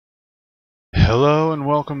Hello and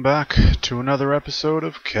welcome back to another episode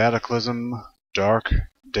of Cataclysm Dark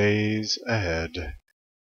Days Ahead.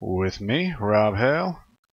 With me, Rob Hale,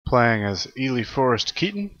 playing as Ely Forrest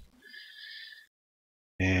Keaton.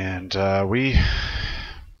 And we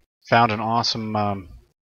found an awesome,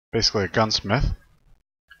 basically a gunsmith.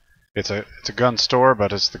 It's a gun store,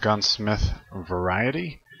 but it's the gunsmith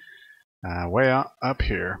variety. Way up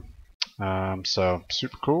here. So,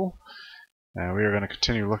 super cool. We are going to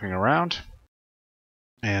continue looking around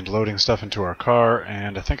and loading stuff into our car,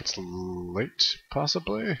 and I think it's late,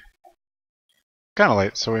 possibly? Kind of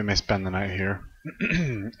late, so we may spend the night here,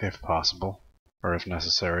 if possible, or if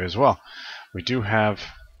necessary as well. We do have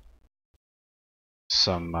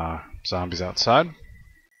some zombies outside.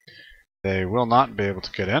 They will not be able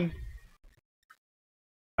to get in,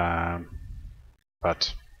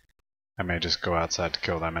 but I may just go outside to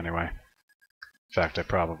kill them anyway. In fact, I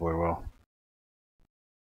probably will.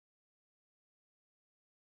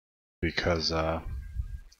 Because if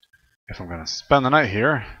I'm going to spend the night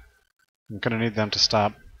here, I'm going to need them to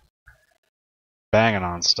stop banging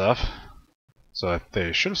on stuff. So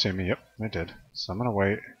they should have seen me. Yep, they did. So I'm going to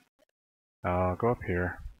wait. I'll go up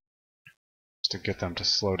here just to get them to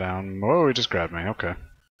slow down. Whoa, he just grabbed me. Okay.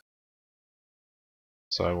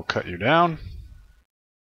 So I will cut you down.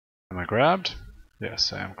 Am I grabbed?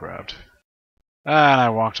 Yes, I am grabbed. And I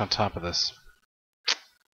walked on top of this.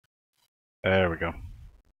 There we go.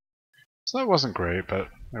 So that wasn't great, but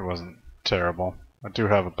it wasn't terrible. I do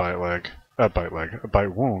have a bite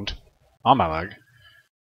wound on my leg.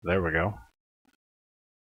 There we go.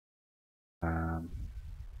 Oh, I'm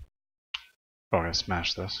gonna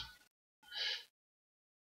smash this.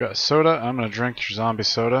 Got soda. I'm gonna drink your zombie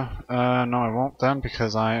soda. No, I won't then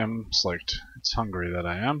because I am slaked. It's hungry that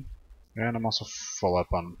I am, and I'm also full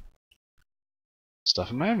up on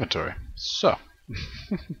stuff in my inventory. So,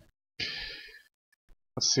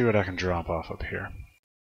 let's see what I can drop off up here.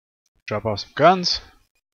 Drop off some guns,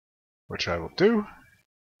 which I will do.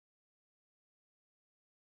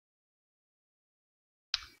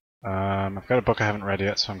 I've got a book I haven't read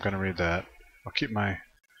yet, so I'm going to read that. I'll keep my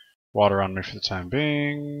water on me for the time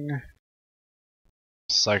being.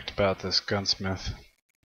 Psyched about this gunsmith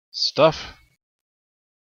stuff.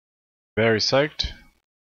 Very psyched.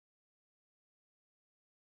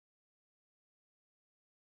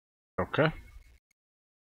 Okay.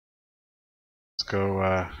 Let's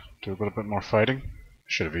go do a little bit more fighting.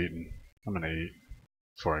 Should have eaten. I'm going to eat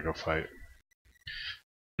before I go fight.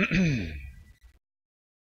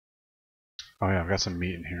 Oh yeah, I've got some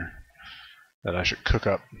meat in here that I should cook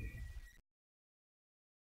up.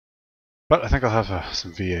 But I think I'll have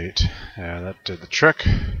some V8. Yeah, that did the trick.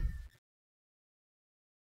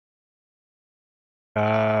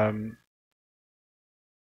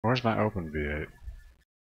 Where's my open V8?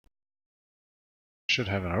 Should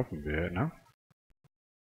have an open V8, no?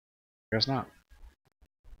 I guess not.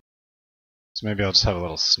 So maybe I'll just have a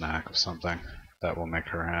little snack of something that will make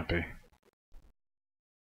her happy.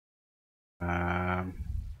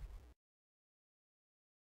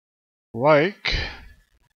 Like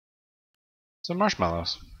some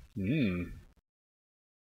marshmallows. Mmm.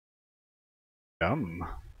 Yum.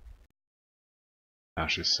 Now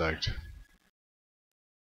she's psyched.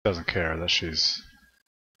 Doesn't care that she's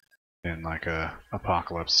in like a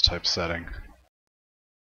apocalypse type setting.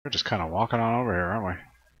 We're just kind of walking on over here, aren't we?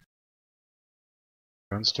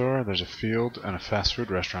 Gun store, there's a field and a fast food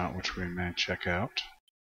restaurant which we may check out.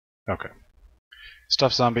 Okay.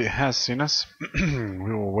 Stuffed zombie has seen us.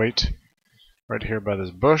 We will wait right here by this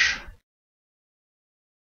bush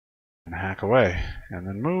and hack away, and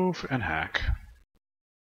then move and hack.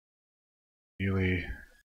 Ely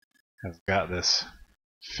has got this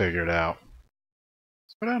figured out.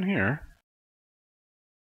 Let's go down here.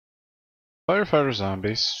 Firefighter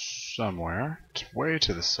zombie somewhere. It's way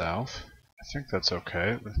to the south. I think that's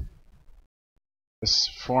okay. This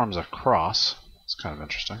forms a cross. It's kind of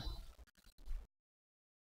interesting.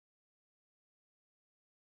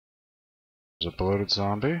 There's a bloated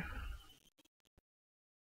zombie.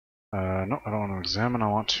 No, I don't want to examine. I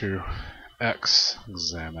want to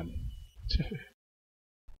examine.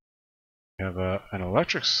 We have an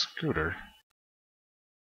electric scooter.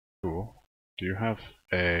 Cool. Do you have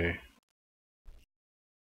a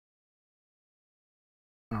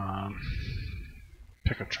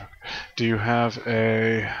pickup truck? Do you have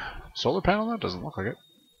a solar panel? That doesn't look like it.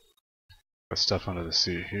 Got stuff under the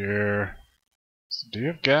seat here. Do you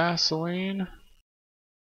have gasoline?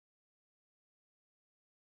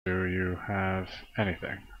 Do you have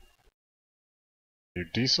anything? You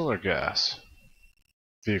diesel or gas?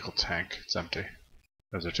 Vehicle tank. It's empty.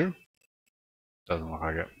 Is there two? Doesn't look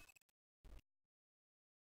like it.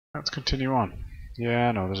 Let's continue on.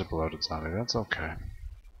 Yeah, no, there's a bloated zombie. That's okay.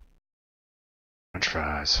 French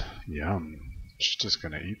fries. Yum. She's just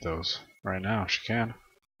gonna eat those right now. She can.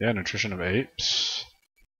 Yeah, nutrition of 8. Psst.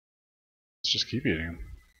 Let's just keep eating them.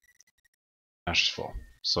 Now she's full.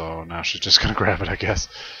 So now she's just gonna grab it, I guess.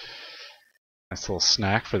 Nice little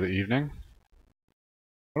snack for the evening.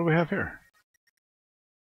 What do we have here?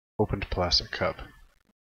 Opened plastic cup.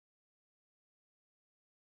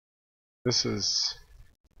 This is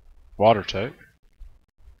watertight.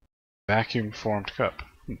 Vacuum formed cup.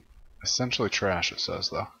 Essentially trash, it says,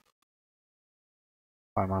 though.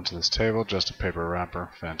 Climb onto this table, just a paper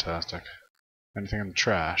wrapper. Fantastic. Anything in the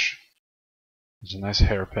trash? There's a nice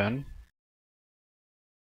hairpin.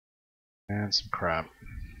 And some crap.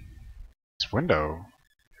 This window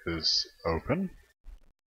is open.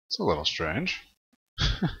 It's a little strange.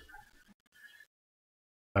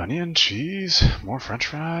 Onion, cheese, more french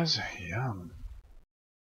fries. Yum.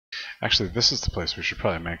 Actually, this is the place we should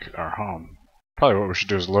probably make our home. Probably what we should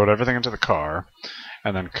do is load everything into the car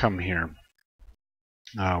and then come here.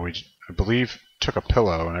 I believe, took a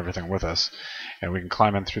pillow and everything with us, and we can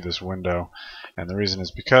climb in through this window. And the reason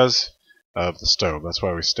is because of the stove. That's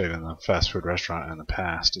why we stayed in the fast food restaurant in the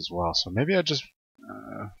past as well. So maybe I just,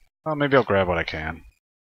 well, maybe I'll grab what I can.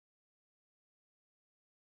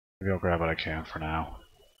 Maybe I'll grab what I can for now.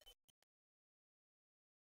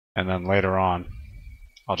 And then later on,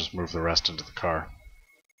 I'll just move the rest into the car.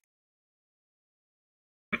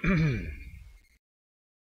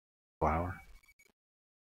 Flour.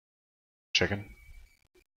 Chicken.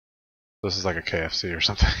 This is like a KFC or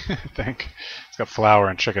something, I think. It's got flour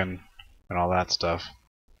and chicken and all that stuff.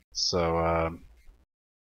 So,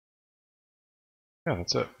 yeah,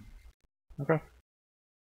 that's it. Okay.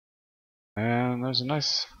 And there's a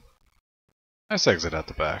nice exit at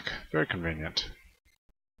the back. Very convenient.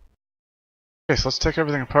 Okay, so let's take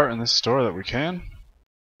everything apart in this store that we can.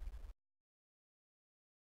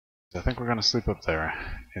 I think we're going to sleep up there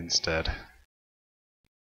instead.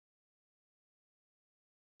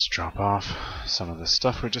 Let's drop off some of the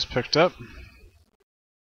stuff we just picked up.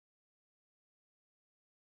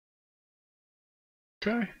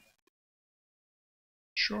 Okay.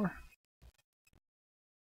 Sure.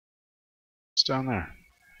 It's down there.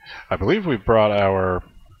 I believe we brought our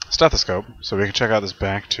stethoscope, so we can check out this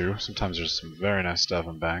bank too. Sometimes there's some very nice stuff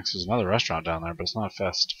in banks. There's another restaurant down there, but it's not a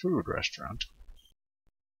fast food restaurant.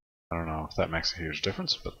 I don't know if that makes a huge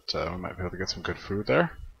difference, but we might be able to get some good food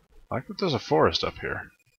there. I like that there's a forest up here.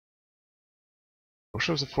 I wish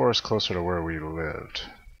there was a forest closer to where we lived.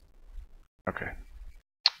 Okay.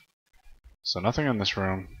 So nothing in this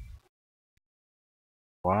room.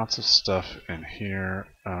 Lots of stuff in here.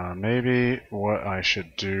 Maybe what I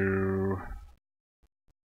should do,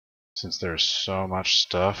 since there's so much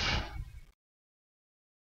stuff,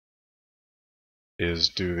 is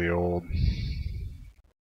do the old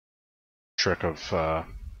trick of, yeah,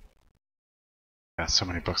 so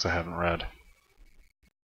many books I haven't read.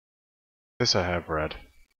 This I have read,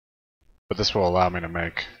 but this will allow me to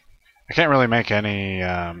make, I can't really make any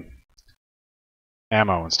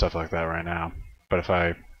ammo and stuff like that right now, but if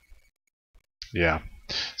I, yeah,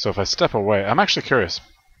 so if I step away, I'm actually curious.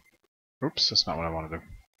 Oops, that's not what I want to do.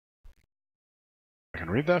 I can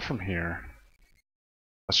read that from here.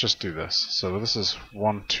 Let's just do this. So this is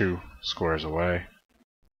 1, 2 squares away,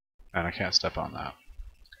 and I can't step on that.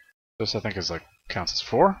 This I think is like, counts as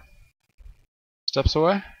 4 steps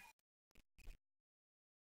away.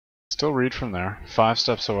 Still read from there. 5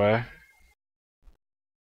 steps away.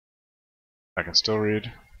 I can still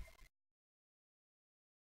read.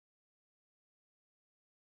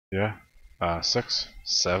 Yeah. 6,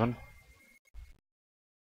 7.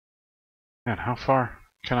 Man, how far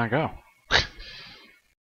can I go? I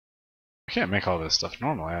can't make all this stuff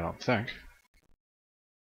normally, I don't think.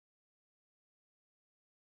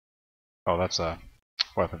 Oh, that's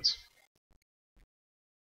weapons.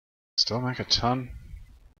 Still make a ton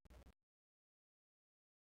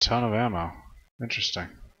of ammo. Interesting.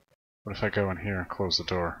 What if I go in here and close the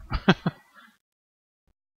door?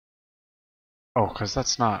 Oh, because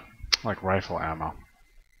that's not like rifle ammo.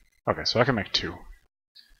 Okay, so I can make 2.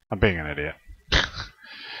 I'm being an idiot.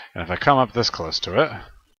 And if I come up this close to it,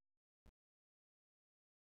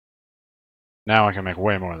 now I can make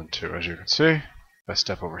way more than 2, as you can see. If I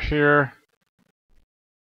step over here,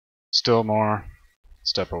 still more,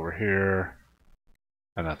 step over here,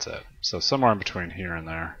 and that's it. So somewhere in between here and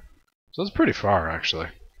there. So it's pretty far, actually.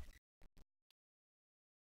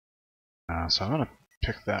 So I'm going to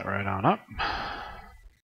pick that right on up.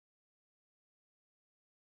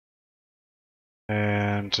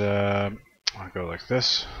 And I'll go like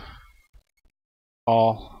this.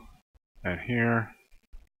 All And here,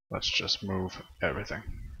 let's just move everything.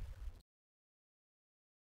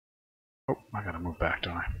 Oh, I gotta move back,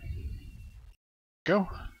 don't I? Go.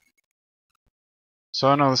 So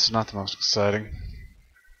I know this is not the most exciting,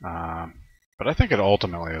 but I think it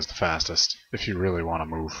ultimately is the fastest if you really want to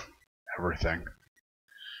move everything.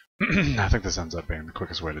 I think this ends up being the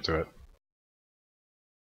quickest way to do it.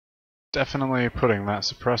 Definitely putting that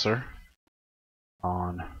suppressor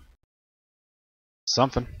on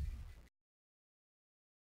something.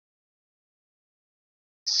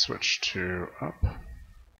 Switch to up.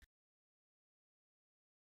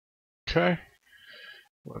 Okay.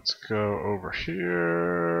 Let's go over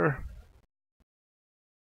here.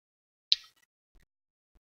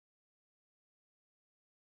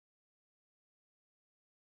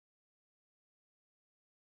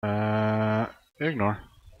 Ignore.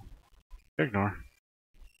 Ignore.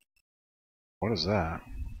 What is that?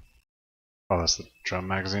 Oh, that's the drum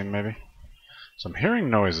magazine, maybe? So I'm hearing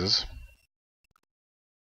noises.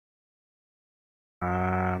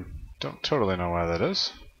 Don't totally know why that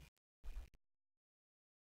is.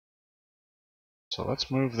 So let's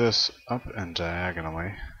move this up and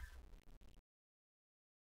diagonally.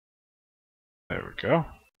 There we go.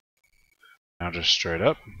 Now just straight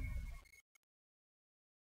up.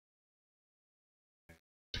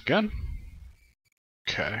 Again.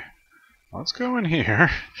 Okay. Let's go in here.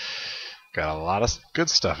 Got a lot of good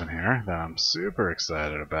stuff in here that I'm super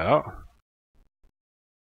excited about.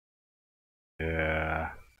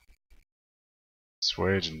 Yeah.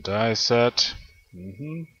 Swage and die set.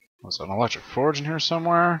 There's an electric forge in here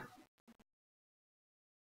somewhere.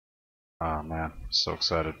 Oh man, so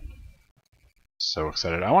excited. So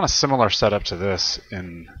excited. I want a similar setup to this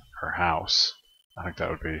in her house. I think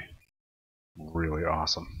that would be really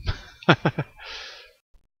awesome. Nope,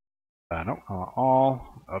 I want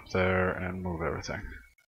all up there and move everything.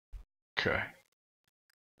 Okay.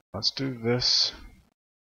 Let's do this.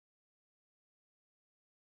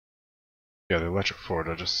 Yeah, the electric forge,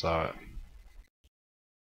 I just saw it.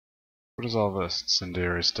 What is all this?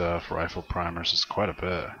 Incendiary stuff, rifle primers, it's quite a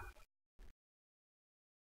bit. I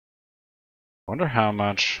wonder how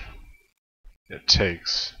much it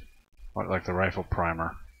takes. What, like the rifle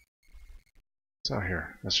primer. It's out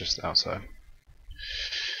here. That's just the outside.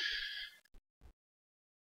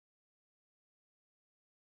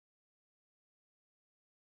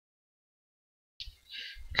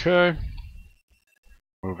 Okay.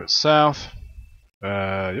 Move it south.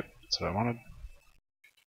 Yep, that's what I wanted.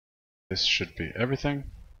 This should be everything.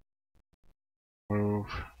 Move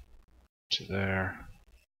to there.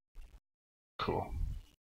 Cool.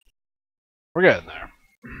 We're getting there.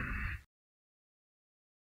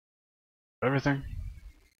 Everything.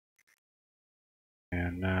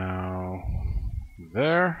 And now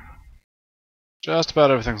there. Just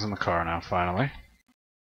about everything's in the car now, finally.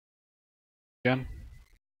 Again.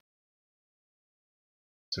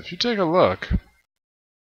 So if you take a look,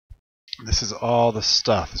 this is all the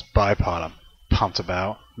stuff, this bipod I'm pumped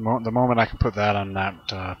about. The moment I can put that on that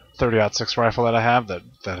 30-06 rifle that I have that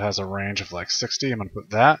has a range of like 60, I'm going to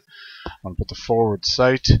put that. I'm going to put the forward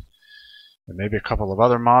sight. And maybe a couple of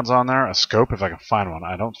other mods on there. A scope if I can find one.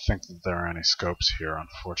 I don't think that there are any scopes here,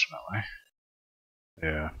 unfortunately.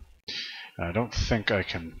 Yeah. And I don't think I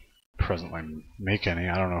can presently make any.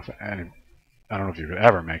 I don't know if you could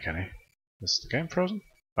ever make any. Is the game frozen?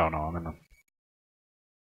 Oh no, I'm in the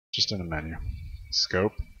just in the menu.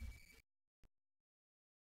 Scope.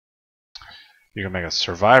 You can make a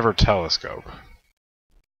survivor telescope.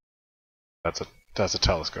 That's a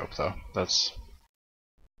telescope though. That's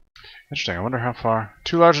interesting. I wonder how far.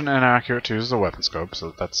 Too large and inaccurate to use as a weapon scope,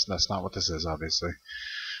 so that's not what this is, obviously.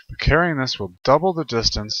 But carrying this will double the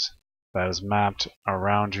distance that is mapped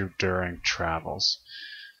around you during travels.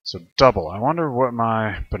 So double. I wonder what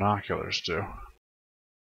my binoculars do.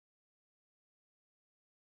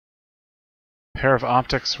 Pair of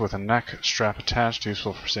optics with a neck strap attached,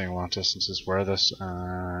 useful for seeing long distances. Wear this,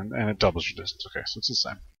 and it doubles your distance. Okay, so it's the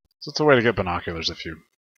same. So it's a way to get binoculars if you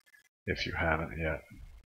haven't yet.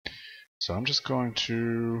 So I'm just going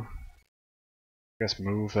to, I guess,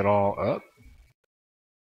 move it all up.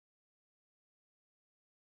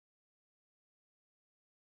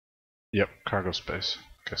 Yep, cargo space.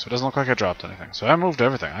 Okay, so it doesn't look like I dropped anything. So I moved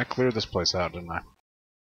everything. I cleared this place out, didn't I?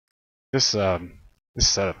 This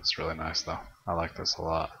setup is really nice, though. I like this a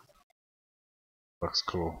lot. Looks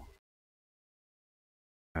cool.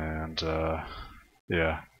 And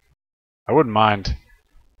yeah, I wouldn't mind.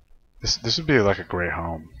 This would be like a great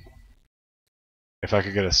home. If I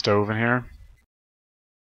could get a stove in here,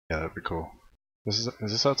 yeah, that'd be cool. Is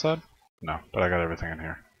this outside? No, but I got everything in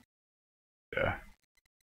here. Yeah.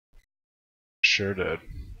 sure did.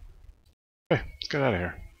 Okay, let's get out of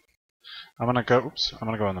here. I'm gonna go. Oops. I'm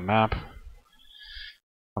gonna go on the map.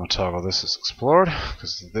 I'm gonna toggle this as explored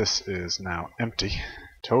because this is now empty,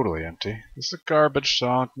 totally empty. This is garbage, so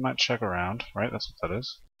I might check around. Right? That's what that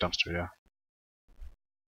is. Dumpster, yeah.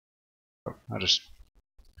 Oh,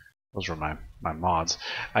 those were my mods.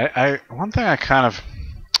 One thing I kind of,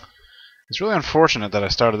 it's really unfortunate that I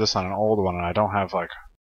started this on an old one and I don't have like,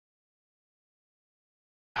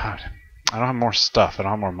 I don't have more stuff. I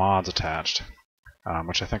don't have more mods attached,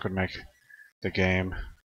 which I think would make the game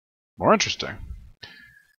more interesting.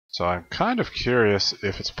 So I'm kind of curious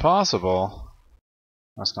if it's possible.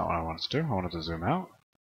 That's not what I wanted to do. I wanted to zoom out.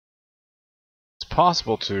 It's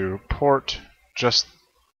possible to port just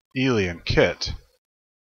Ely and Kit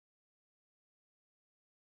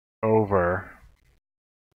over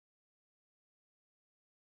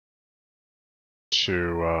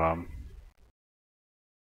to.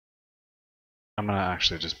 I'm gonna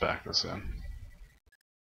actually just back this in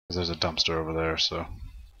because there's a dumpster over there. So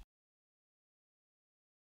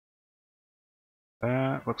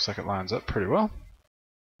that looks like it lines up pretty well.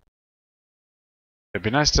 It'd be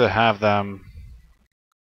nice to have them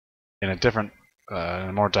in a different, in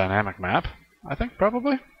a more dynamic map, I think,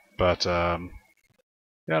 probably. But, yeah,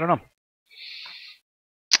 I don't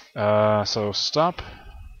know. So stop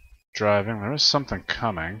driving. There is something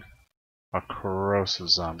coming. A corrosive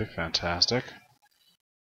zombie. Fantastic.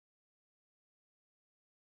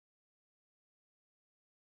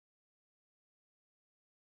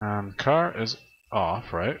 Car is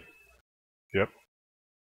off, right? Yep.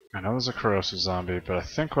 I know there's a corrosive zombie, but I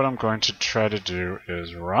think what I'm going to try to do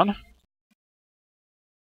is run.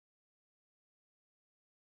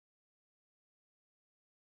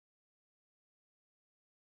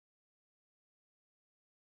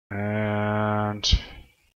 And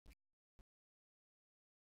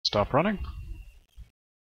stop running.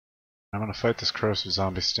 I'm going to fight this corrosive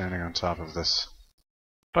zombie standing on top of this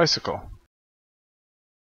bicycle.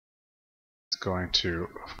 It's going to,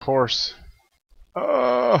 of course,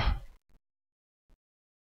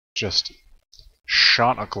 just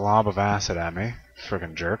shot a glob of acid at me.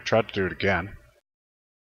 Friggin' jerk. Tried to do it again.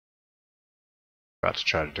 About to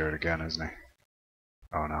try to do it again, isn't he?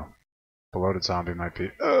 Oh no. The loaded zombie might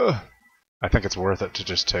be. I think it's worth it to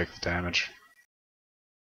just take the damage.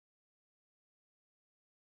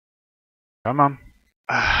 Come on.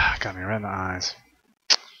 Got me right in the eyes.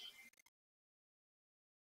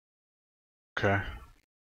 Okay.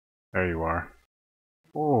 There you are.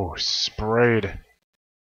 Oh, sprayed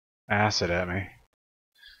acid at me.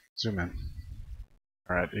 Zoom in.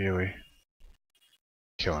 Alright, Ely.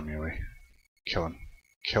 Kill him, Ely. Kill him.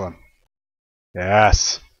 Kill him.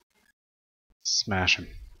 Yes! Smash him.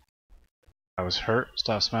 I was hurt.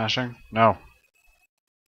 Stop smashing. No.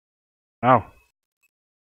 No.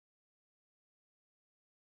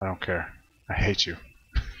 I don't care. I hate you.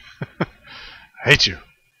 I hate you.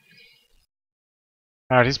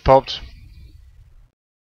 Alright, he's pulped.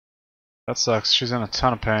 That sucks. She's in a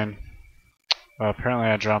ton of pain. Apparently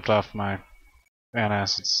I dropped off my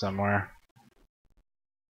antacids somewhere.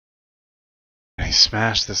 And he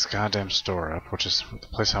smashed this goddamn store up, which is the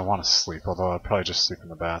place I want to sleep, although I'd probably just sleep in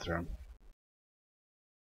the bathroom.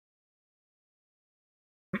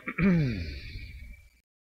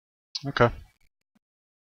 Okay.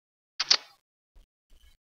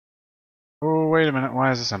 Oh, wait a minute.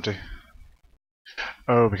 Why is this empty?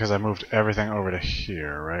 Oh, because I moved everything over to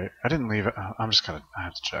here, right? I didn't leave it. I'm just gonna. I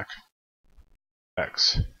have to check.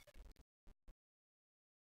 X.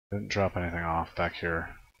 Didn't drop anything off back here.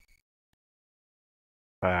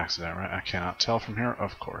 By accident, right? I cannot tell from here,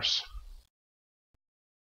 of course.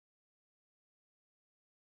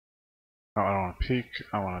 Oh, I don't want to peek.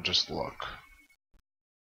 I want to just look.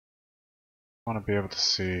 I want to be able to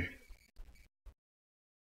see.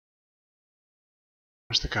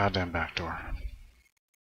 Where's the goddamn back door?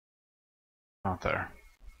 Not there.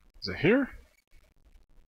 Is it here?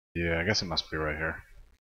 Yeah, I guess it must be right here.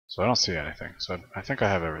 So I don't see anything. So I think I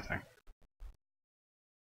have everything.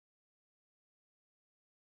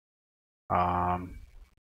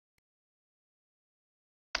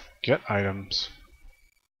 Get items.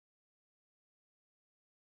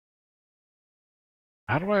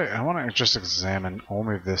 How do I want to just examine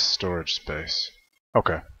only this storage space.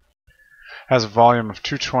 Okay. Has a volume of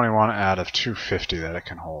 221 out of 250 that it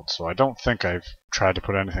can hold. So I don't think I've tried to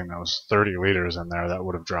put anything that was 30 liters in there that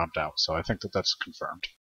would have dropped out. So I think that that's confirmed.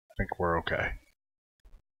 I think we're okay.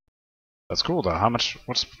 That's cool though. How much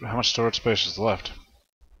storage space is left?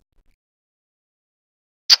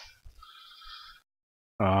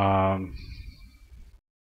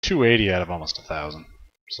 280 out of almost 1,000.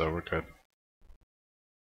 So we're good.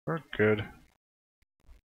 We're good.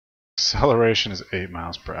 Acceleration is 8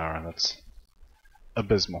 miles per hour. That's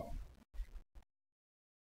abysmal.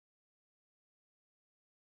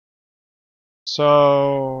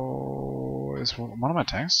 So, is one of my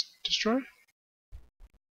tanks destroyed?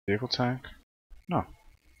 Vehicle tank? No.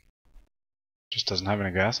 Just doesn't have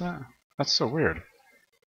any gas in it? That's so weird.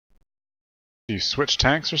 Do you switch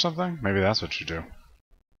tanks or something? Maybe that's what you do.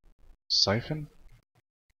 Siphon?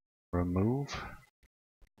 Remove?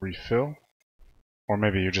 Refill? Or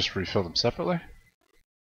maybe you just refill them separately?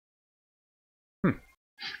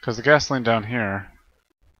 Because the gasoline down here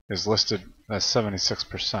is listed as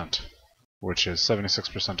 76%, which is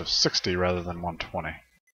 76% of 60 rather than 120.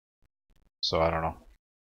 So I don't know.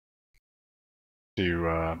 Do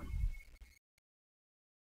you,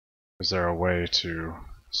 is there a way to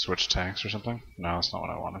switch tanks or something? No, that's not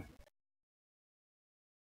what I wanted.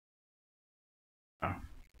 No,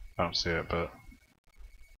 I don't see it, but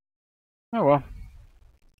oh well.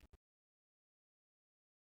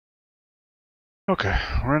 Okay,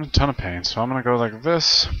 we're in a ton of pain, so I'm gonna go like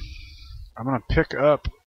this. I'm gonna pick up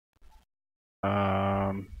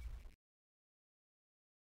I'm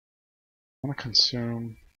gonna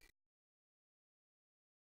consume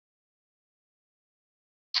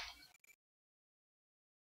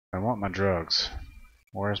I want my drugs.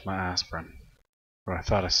 Where's my aspirin? Oh, I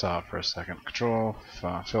thought I saw it for a second. Control,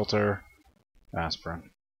 filter,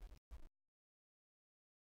 aspirin.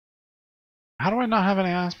 How do I not have any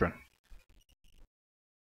aspirin?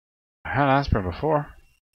 I had aspirin before.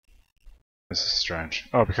 This is strange.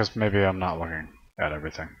 Oh, because maybe I'm not looking at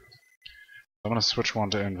everything. I'm going to switch one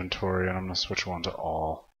to inventory, and I'm going to switch one to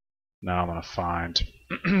all. Now I'm going to find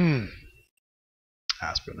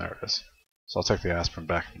aspirin. There it is. So I'll take the aspirin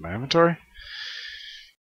back into my inventory.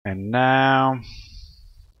 And now...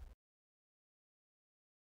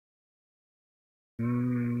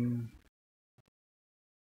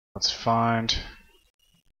 let's find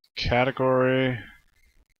category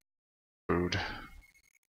food.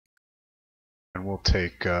 And we'll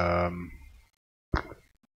take... we'll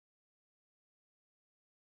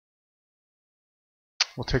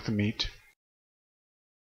take the meat.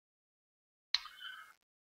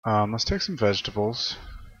 Let's take some vegetables.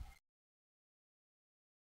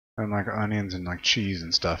 And like onions and like cheese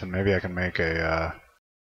and stuff, and maybe I can make a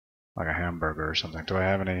like a hamburger or something. Do I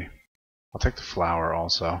have any? I'll take the flour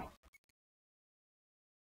also.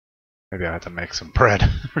 Maybe I have to make some bread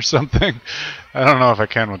or something. I don't know if I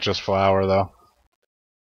can with just flour though.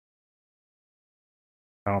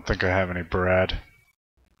 I don't think I have any bread.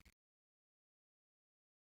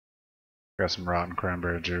 Got some rotten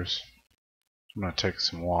cranberry juice. I'm gonna take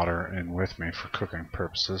some water in with me for cooking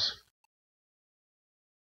purposes.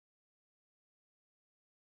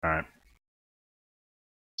 Alright.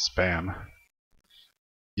 Spam.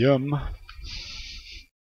 Yum. Alright,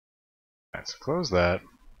 so close that.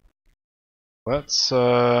 Let's,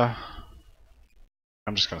 I'm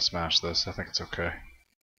just gonna smash this. I think it's okay.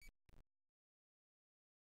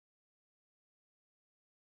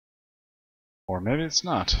 Or maybe it's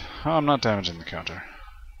not. Oh, I'm not damaging the counter.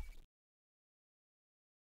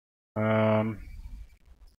 I'm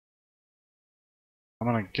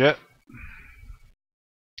gonna get...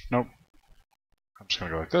 Nope. I'm just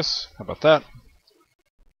gonna go like this. How about that?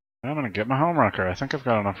 I'm gonna get my home wrecker. I think I've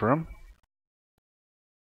got enough room.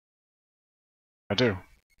 I do.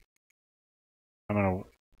 I'm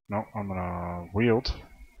gonna wield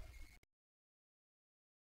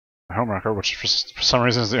my home wrecker, which for some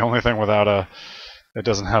reason is the only thing without a... It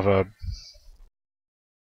doesn't have a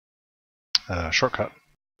shortcut.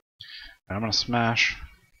 And I'm gonna smash.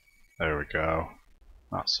 There we go.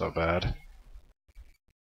 Not so bad.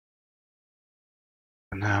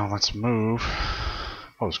 And now let's move.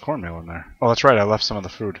 Oh, there's cornmeal in there. Oh, that's right, I left some of the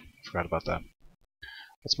food. Forgot about that.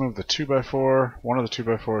 Let's move the 2x4. One of the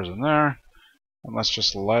 2x4 is in there. And let's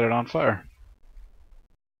just light it on fire.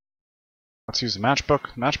 Let's use the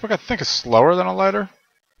matchbook. The matchbook I think is slower than a lighter.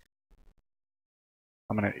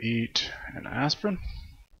 I'm going to eat an aspirin.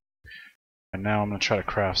 And now I'm going to try to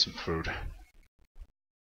craft some food.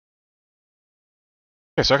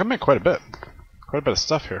 Okay, so I can make quite a bit. Quite a bit of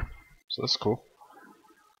stuff here. So that's cool.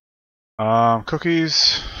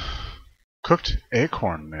 Cookies. Cooked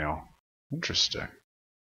acorn meal. Interesting.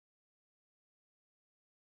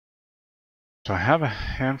 So I have a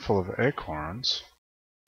handful of acorns.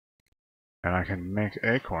 And I can make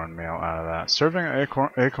acorn meal out of that. Serving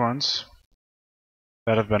acorns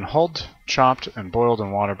that have been hulled, chopped, and boiled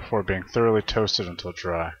in water before being thoroughly toasted until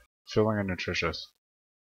dry. Filling and nutritious.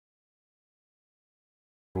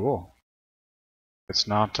 Cool. It's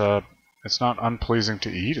not It's not unpleasing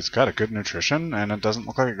to eat. It's got a good nutrition, and it doesn't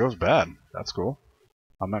look like it goes bad. That's cool.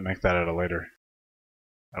 I might make that at a later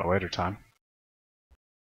time.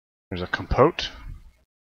 There's a compote.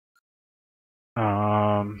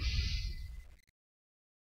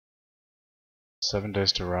 7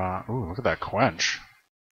 days to rot. Ooh, look at that quench.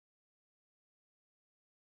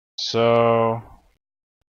 So,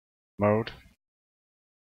 mode.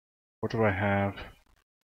 What do I have?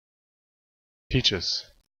 Peaches.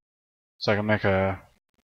 So I can make a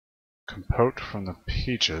compote from the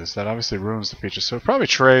peaches. That obviously ruins the peaches. So it probably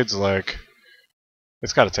trades like...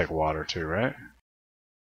 It's got to take water too, right?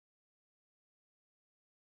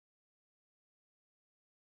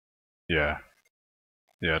 Yeah.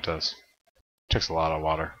 Yeah, it does. It takes a lot of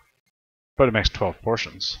water. But it makes 12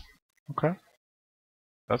 portions. Okay.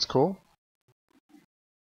 That's cool.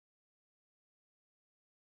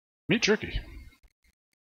 Meat jerky.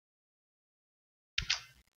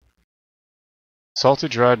 Salty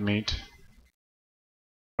dried meat.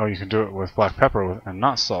 Oh, you can do it with black pepper and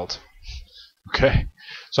not salt. Okay.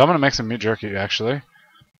 So I'm going to make some meat jerky, actually.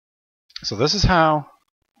 So this is how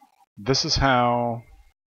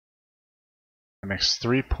it makes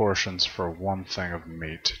 3 portions for 1 thing of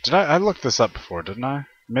meat. I looked this up before, didn't I?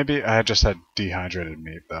 Maybe I just had dehydrated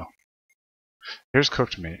meat, though. Here's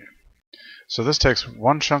cooked meat. So this takes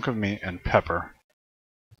 1 chunk of meat and pepper.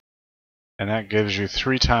 And that gives you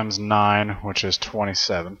 3 times 9, which is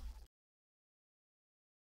 27.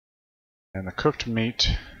 And the cooked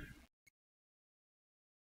meat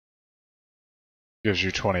gives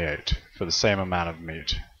you 28 for the same amount of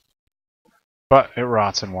meat. But it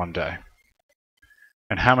rots in 1 day.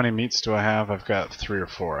 And how many meats do I have? I've got 3 or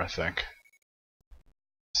 4, I think.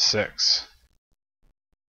 6.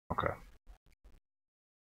 Okay.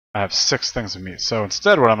 I have 6 things of meat. So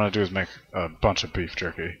instead what I'm going to do is make a bunch of beef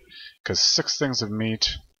jerky. Because 6 things of meat,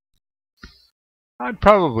 I'd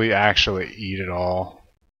probably actually eat it all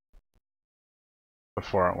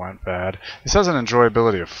before it went bad. This has an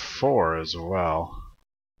enjoyability of 4 as well.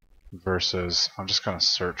 Versus, I'm just going to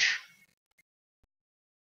search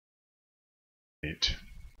meat.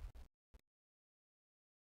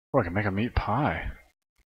 Oh, I can make a meat pie.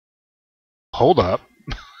 Hold up.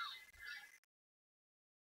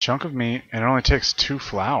 Chunk of meat, and it only takes 2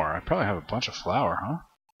 flour. I probably have a bunch of flour, huh?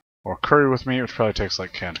 Or curry with meat, which probably takes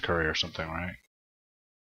like canned curry or something, right?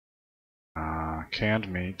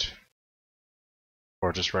 Canned meat.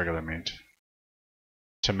 Or just regular meat.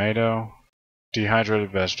 Tomato.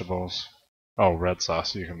 Dehydrated vegetables. Oh, red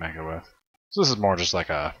sauce you can make it with. So this is more just like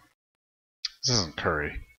a... This isn't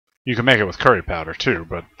curry. You can make it with curry powder too,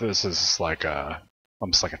 but this is like a...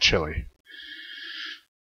 almost like a chili.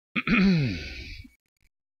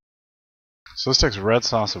 So this takes red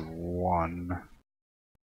sauce of 1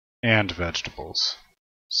 and vegetables.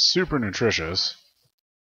 Super nutritious.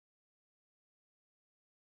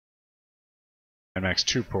 It makes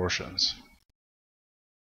 2 portions.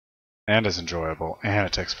 And is enjoyable, and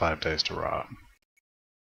it takes 5 days to rot.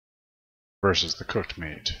 Versus the cooked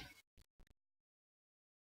meat.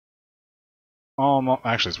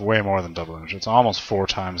 Actually, it's way more than double the nutrition. It's almost 4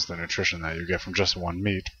 times the nutrition that you get from just 1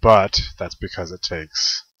 meat, but that's because it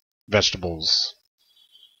takes vegetables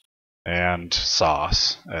and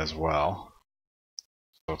sauce as well.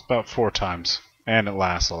 So it's about 4 times, and it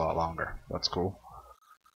lasts a lot longer. That's cool.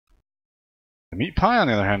 The meat pie, on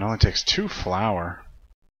the other hand, only takes 2 flour.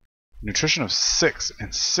 Nutrition of 6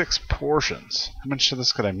 and 6 portions. How much of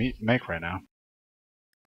this could I make right now?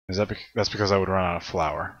 That's because I would run out of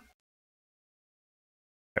flour.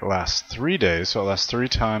 It lasts 3 days, so it lasts 3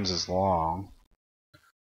 times as long.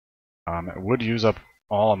 It would use up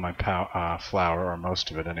all of my flour, or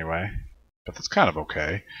most of it anyway, but that's kind of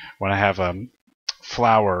okay. When I have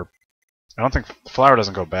flour, I don't think flour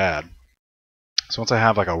doesn't go bad. So once I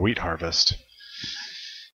have like a wheat harvest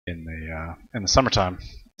in the summertime,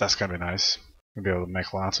 that's gonna be nice. I'll be able to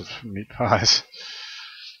make lots of meat pies.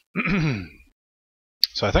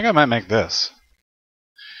 So I think I might make this.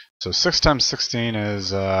 So 6 times 16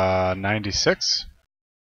 is 96.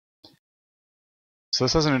 So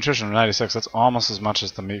this has a nutrition of 96. That's almost as much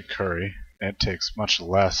as the meat curry. It takes much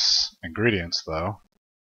less ingredients, though.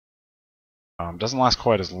 Doesn't last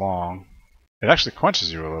quite as long. It actually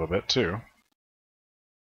quenches you a little bit, too.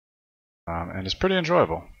 And it's pretty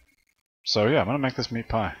enjoyable. So yeah, I'm going to make this meat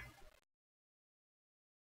pie.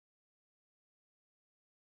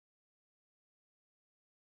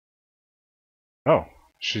 Oh.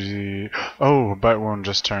 Oh, bite wound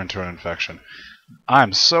just turned to an infection.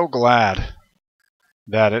 I'm so glad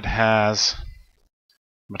that it has...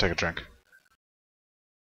 I'm gonna take a drink.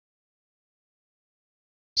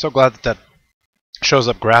 So glad that shows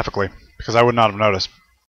up graphically, because I would not have noticed.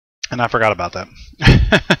 And I forgot about that.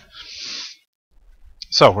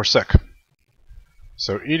 So, we're sick.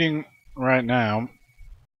 So, eating right now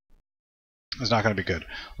is not going to be good.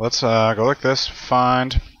 Let's go like this.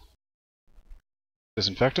 Find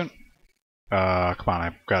disinfectant. Come on,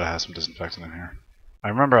 I've got to have some disinfectant in here. I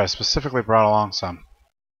remember I specifically brought along some.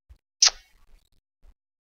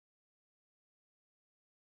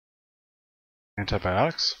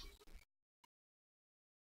 Antibiotics.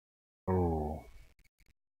 Oh.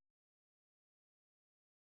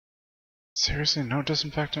 Seriously, no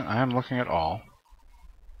disinfectant? I am looking at all.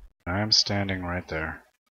 I am standing right there.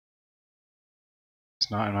 It's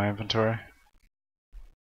not in my inventory.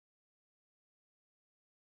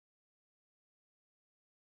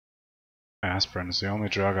 Aspirin is the only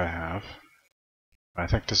drug I have. I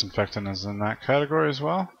think disinfectant is in that category as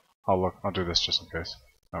well. I'll look. I'll do this just in case.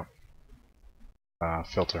 Oh.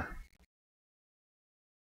 Filter.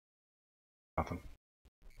 Nothing.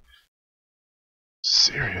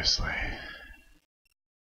 Seriously.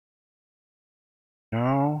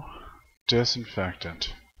 No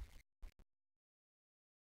disinfectant.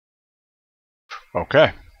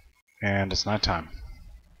 Okay. And it's nighttime.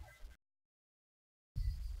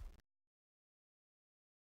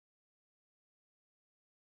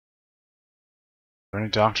 Are there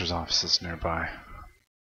any doctor's offices nearby?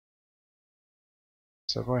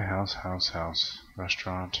 Subway, house,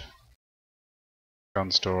 restaurant,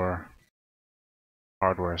 gun store,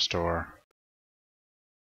 hardware store,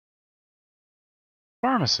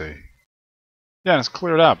 pharmacy. Yeah, and it's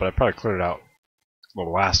cleared out, but I probably cleared it out the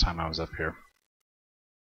last time I was up here.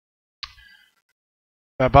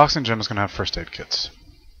 That boxing gym is going to have first aid kits.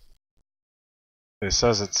 It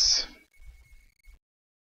says it's...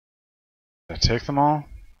 Did I take them all?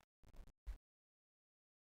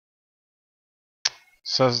 It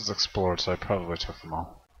says it's explored, so I probably took them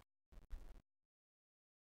all.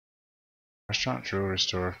 Restaurant, jewelry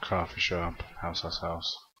store, coffee shop,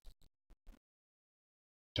 house.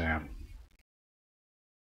 Damn.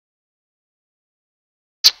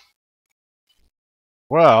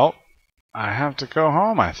 Well, I have to go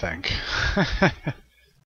home, I think.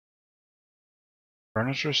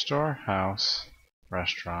 Furniture store, house,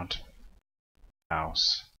 restaurant,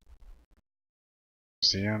 house.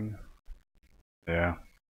 Museum. Yeah.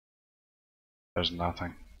 There's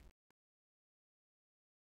nothing.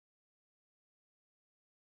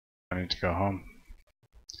 I need to go home.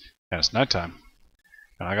 And it's nighttime.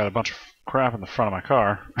 And I got a bunch of crap in the front of my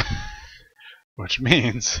car. Which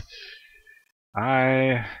means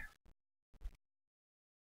I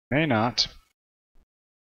may not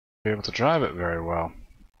be able to drive it very well.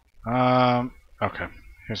 Okay.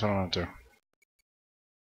 Here's what I'm gonna do.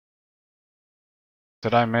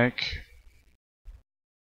 Did I make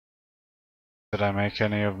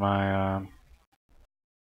any of my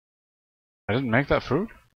I didn't make that food?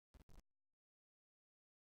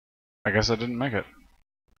 I guess I didn't make it.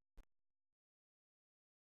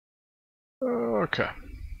 Okay.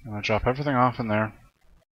 I'm gonna drop everything off in there.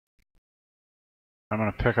 I'm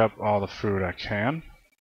gonna pick up all the food I can.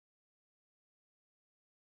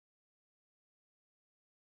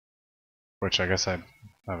 Which I guess I've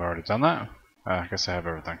already done that. I guess I have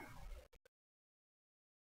everything.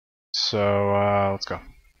 So let's go. I'm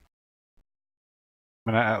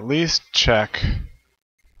gonna at least check.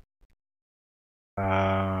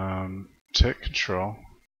 Take control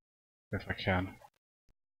if I can.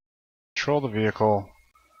 Control the vehicle.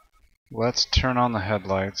 Let's turn on the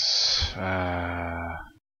headlights.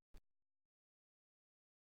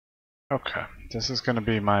 Okay, this is going to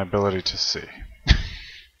be my ability to see.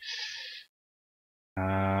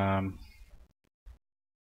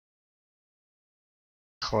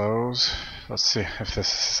 Close. Let's see if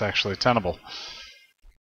this is actually tenable.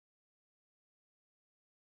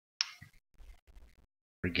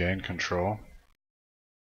 Regain control.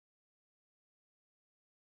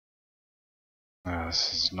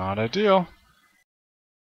 This is not ideal.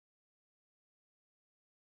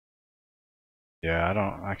 Yeah,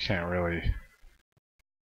 I can't really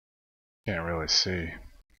see.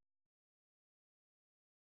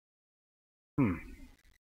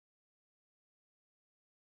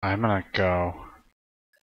 I'm gonna go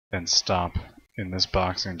and stop in this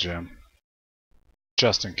boxing gym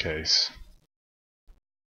just in case.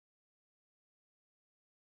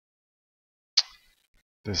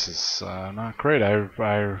 This is not great. I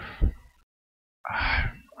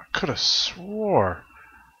could have swore.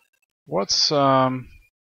 What's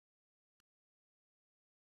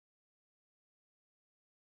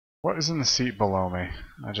what is in the seat below me?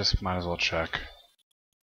 I just might as well check.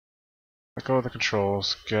 Let go of the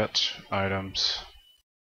controls. Get items.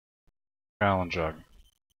 Gallon jug.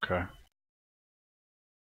 Okay.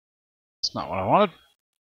 That's not what I wanted.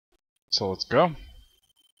 So let's go. So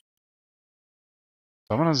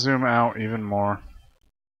I'm going to zoom out even more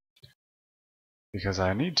because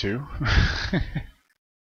I need to.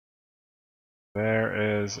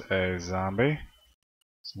 There is a zombie.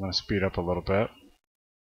 So I'm going to speed up a little bit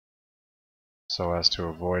so as to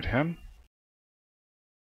avoid him.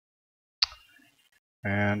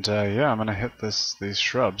 And yeah, I'm going to hit these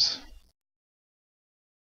shrubs.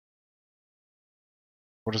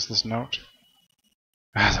 What is this note?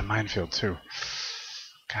 Ah, it's a minefield too.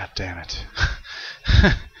 God damn it.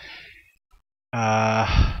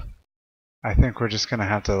 I think we're just gonna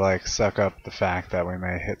have to like suck up the fact that we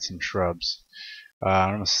may hit some shrubs.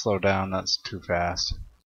 I'm gonna slow down, that's too fast.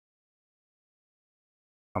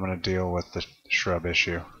 I'm gonna deal with the shrub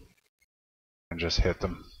issue and just hit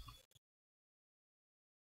them.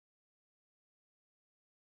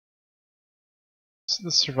 This is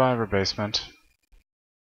the survivor basement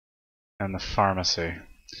and the pharmacy.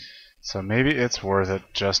 So maybe it's worth it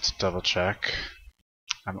just to double check.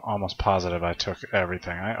 I'm almost positive I took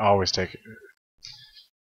everything. I always take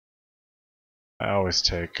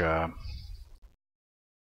the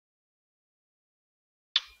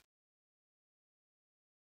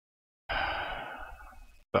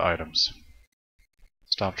items.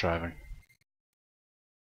 Stop driving.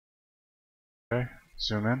 Okay,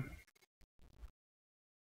 zoom in.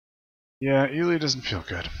 Yeah, Ely doesn't feel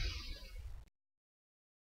good.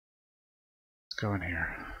 Let's go in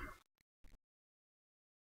here.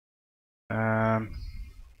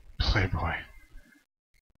 Playboy.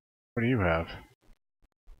 What do you have?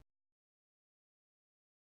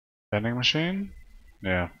 Vending machine?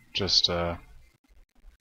 Yeah, just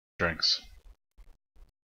drinks.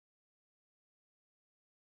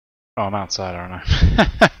 Oh, I'm outside, aren't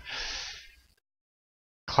I?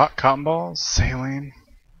 Cotton balls? Saline?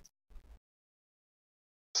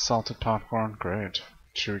 Salted popcorn? Great.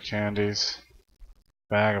 Chewy candies.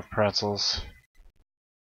 Bag of pretzels.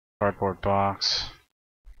 Cardboard box.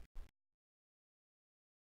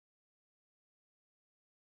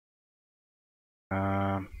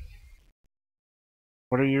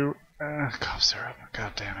 What are you? Cough syrup.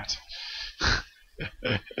 God damn it.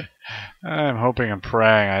 I'm hoping and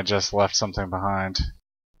praying I just left something behind.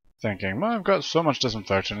 Thinking, well, I've got so much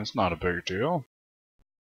disinfectant, it's not a big deal.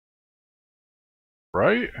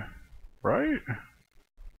 Right? Right?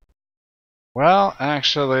 Well,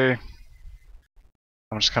 actually,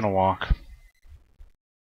 I'm just gonna walk.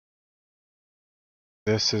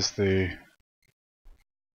 This is the... It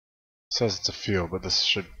says it's a field, but this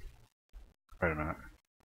should... Wait a minute.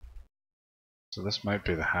 So this might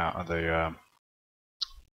be the house,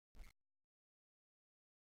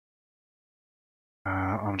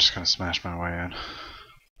 I'm just gonna smash my way in.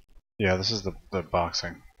 Yeah, this is the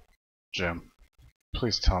boxing gym.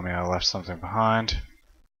 Please tell me I left something behind.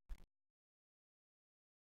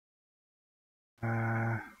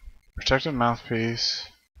 Protected mouthpiece.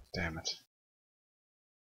 Damn it.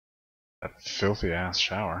 That filthy ass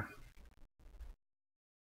shower.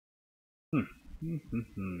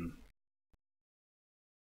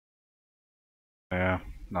 Yeah,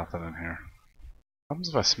 nothing in here. What happens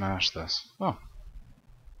if I smash this? Oh.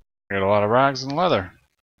 I got a lot of rags and leather.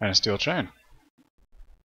 And a steel chain.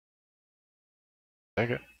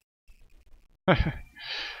 Take it.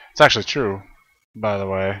 It's actually true, by the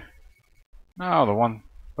way. No, the one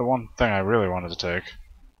thing I really wanted to take,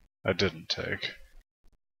 I didn't take.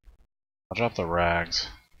 I'll drop the rags,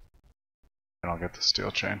 and I'll get the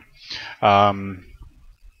steel chain.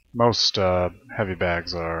 Most heavy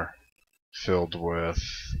bags are filled with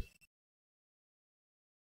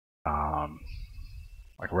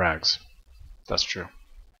like rags. That's true.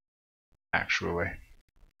 Actually,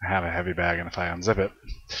 I have a heavy bag, and if I unzip it,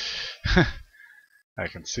 I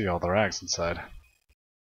can see all the rags inside.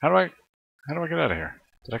 How do I get out of here?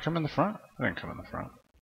 Did I come in the front? I didn't come in the front.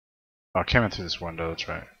 Oh, I came in through this window. That's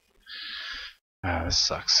right. This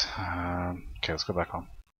sucks. Okay, let's go back home.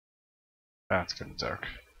 It's getting dark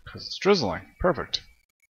because it's drizzling. Perfect.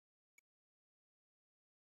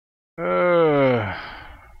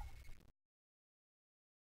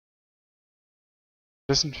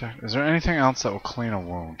 Disinfect. Is there anything else that will clean a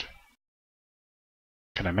wound?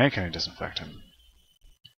 Can I make any disinfectant?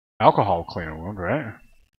 Alcohol will clean a wound, right?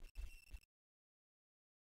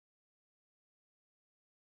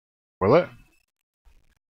 Will it?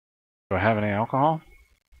 Do I have any alcohol?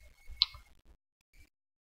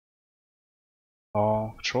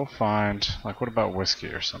 Control find. Like, what about whiskey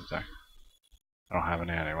or something? I don't have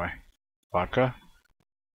any anyway. Vodka?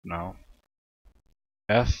 No.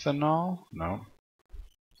 Ethanol? No.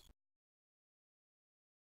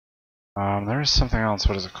 There is something else.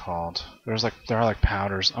 What is it called? There are like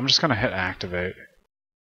powders. I'm just gonna hit activate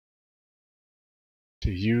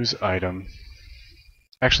to use item.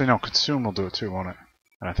 Actually, no. Consume will do it too, won't it?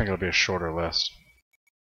 And I think it'll be a shorter list.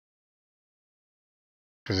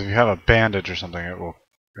 Because if you have a bandage or something,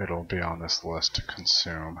 it'll be on this list to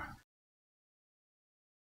consume.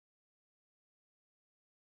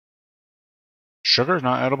 Sugar is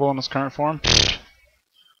not edible in its current form?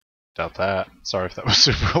 Doubt that. Sorry if that was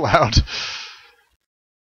super loud.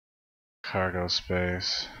 Cargo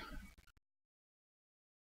space.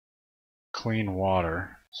 Clean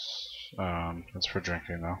water. That's for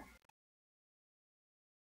drinking though.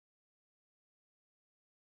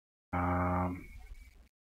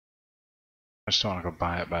 I just don't want to go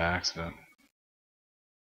buy it by accident.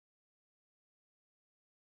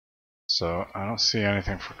 So I don't see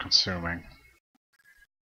anything for consuming.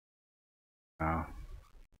 No.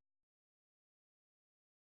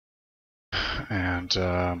 And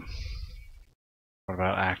what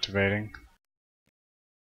about activating?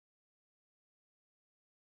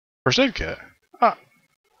 First aid kit. Ah.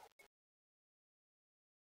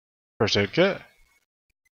 First aid kit.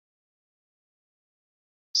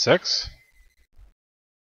 6.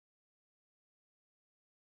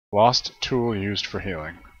 Lost tool used for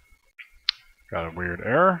healing. Got a weird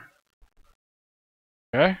error.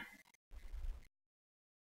 Okay.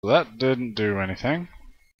 So that didn't do anything.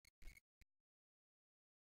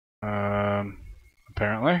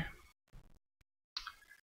 Apparently.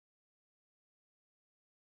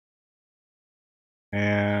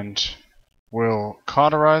 And will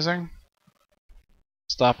cauterizing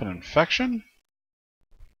stop an infection?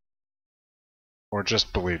 Or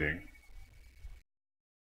just bleeding?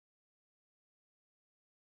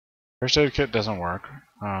 First aid kit doesn't work.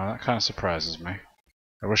 That kind of surprises me.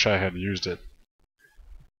 I wish I had used it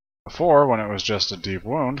before when it was just a deep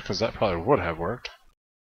wound, because that probably would have worked.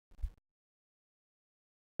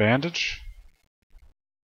 Bandage,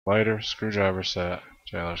 lighter, screwdriver set,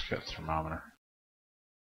 jailer's kit, thermometer.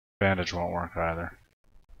 Bandage won't work either.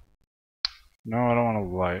 No, I don't want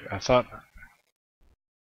to light. I thought,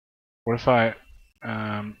 what if I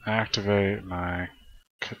activate my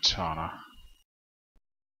katana?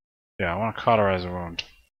 Yeah, I want to cauterize a wound.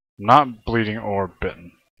 I'm not bleeding or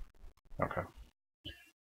bitten. Okay.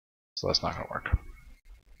 So that's not going to work.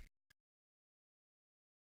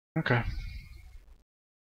 Okay.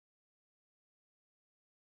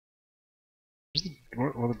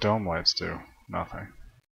 What do the dome lights do? Nothing.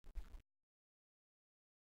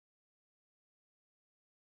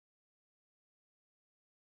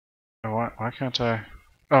 Why can't I?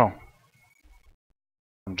 Oh.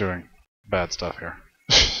 I'm doing bad stuff here.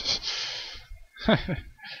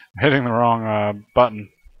 Hitting the wrong button.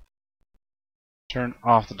 Turn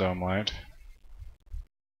off the dome light.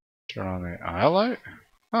 Turn on the eye light?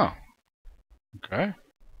 Oh. Okay.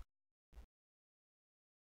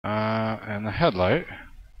 And the headlight.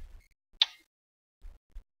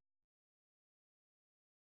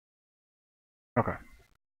 Okay.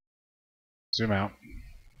 Zoom out.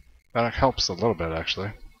 That helps a little bit,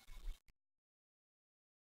 actually.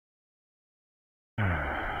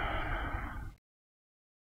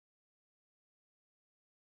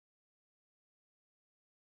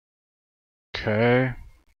 Okay.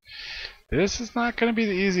 This is not going to be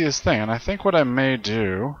the easiest thing, and I think what I may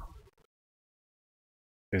do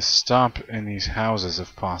is stop in these houses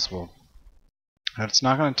if possible. And it's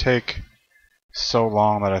not going to take so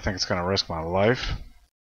long that I think it's going to risk my life.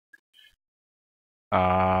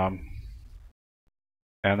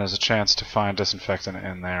 And there's a chance to find disinfectant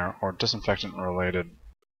in there, or disinfectant-related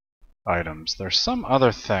items. There's some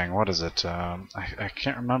other thing. What is it? I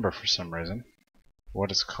can't remember for some reason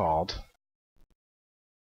what it's called.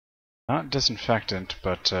 Not disinfectant,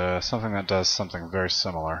 but something that does something very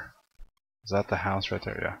similar. Is that the house right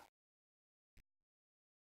there? Yeah.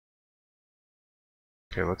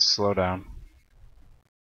 Okay, let's slow down.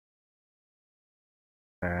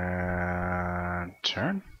 And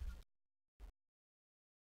turn.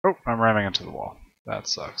 Oh, I'm ramming into the wall. That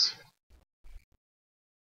sucks.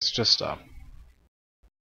 Let's just stop.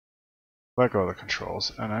 Let go of the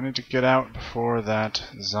controls. And I need to get out before that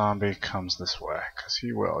zombie comes this way. Because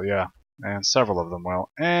he will, yeah. And several of them will.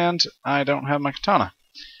 And I don't have my katana.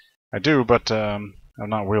 I do, but I'm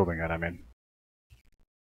not wielding it, I mean.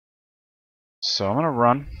 So I'm going to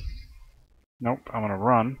run. Nope, I'm going to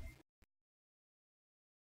run.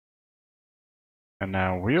 And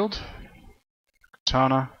now wield.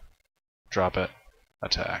 Katana. Drop it.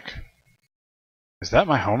 Attack. Is that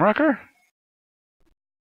my homewrecker?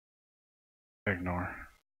 Ignore.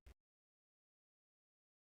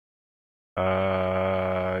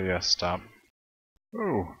 yes, stop.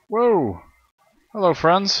 Whoa, whoa! Hello,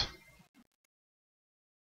 friends.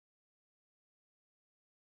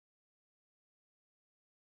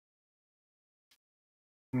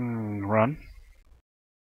 Run.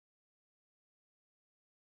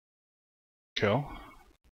 Kill.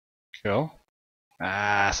 Kill.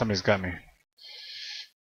 Ah, somebody's got me.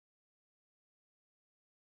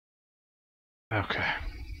 Okay.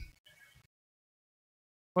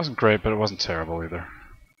 Wasn't great, but it wasn't terrible either.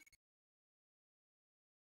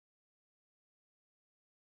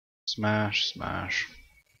 Smash, smash.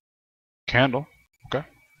 Candle. Okay.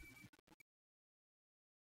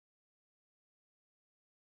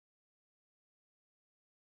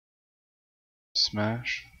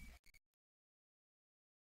 Smash.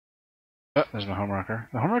 Oh, there's my homewrecker.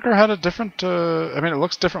 The homewrecker had a different, I mean, it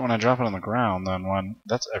looks different when I drop it on the ground than when...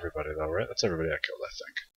 That's everybody, though, right? That's everybody I killed, I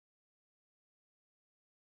think.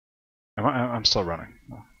 I'm still running.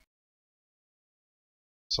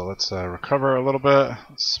 So let's recover a little bit.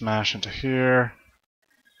 Let's smash into here.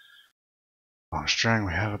 Long string,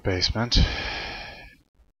 we have a basement.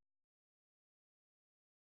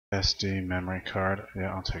 SD memory card.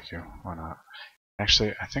 Yeah, I'll take you. Why not?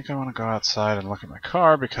 Actually, I think I want to go outside and look at my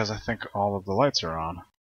car because I think all of the lights are on.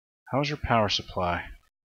 How's your power supply?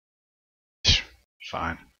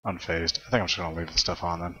 Fine. Unfazed. I think I'm just going to leave the stuff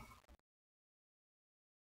on then.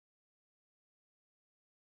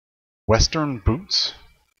 Western boots?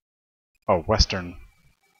 Oh, Western.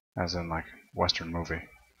 As in, like, Western movie.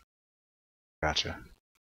 Gotcha.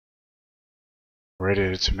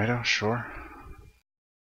 Radiated tomato? Sure.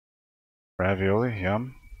 Ravioli?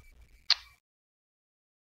 Yum.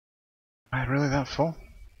 Am I really that full?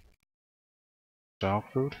 Dog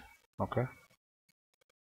food? Okay.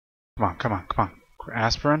 Come on, come on, come on.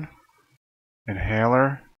 Aspirin?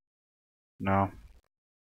 Inhaler? No.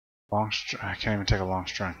 Long string. I can't even take a long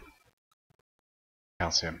string.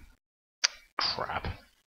 Calcium. Crap.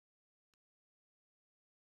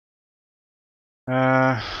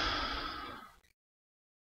 God.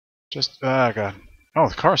 Oh,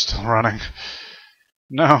 the car's still running.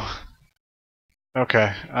 No.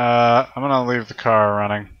 Okay. I'm gonna leave the car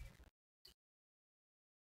running.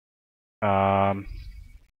 I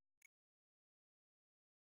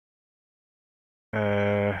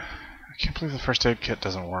can't believe the first aid kit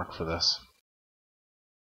doesn't work for this.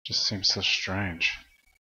 Just seems so strange.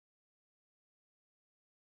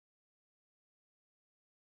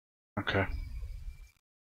 Okay.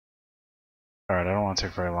 Alright, I don't want to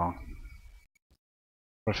take very long.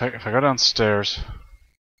 But if I go downstairs,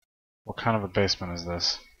 what kind of a basement is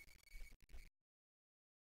this?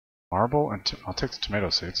 Marble and I'll take the tomato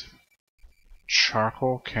seeds.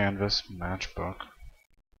 Charcoal, canvas, matchbook.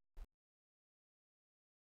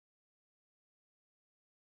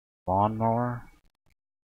 Lawnmower.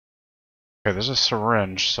 Okay, there's a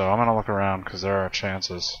syringe, so I'm gonna look around because there are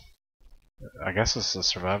chances. I guess this is a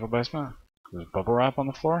survival basement. There's bubble wrap on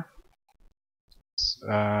the floor.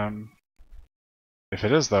 If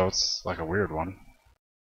it is, though, it's like a weird one.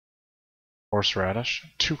 Horseradish.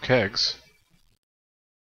 2 kegs.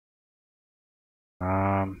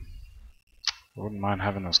 I wouldn't mind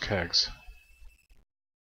having those kegs.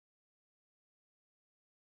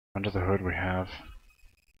 Under the hood we have...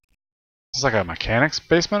 This is like a mechanic's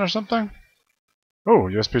basement or something? Oh,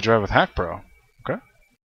 USB drive with Hack Pro. Okay.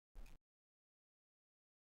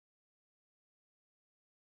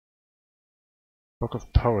 Book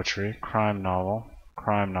of poetry, crime novel,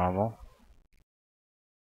 crime novel.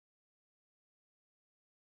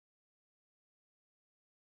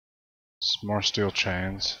 Some more steel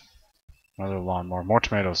chains. Another lawnmower. More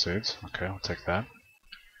tomato seeds. Okay, I'll take that.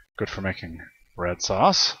 Good for making red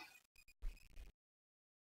sauce.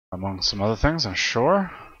 Among some other things, I'm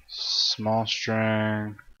sure. Small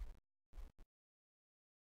string.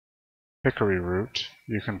 Hickory root.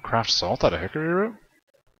 You can craft salt out of hickory root?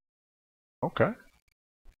 Okay.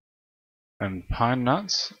 And pine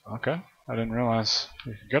nuts? Okay. I didn't realize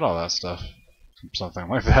you could get all that stuff from something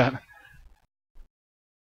like that.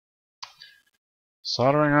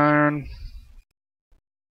 Soldering iron.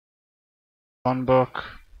 Fun book.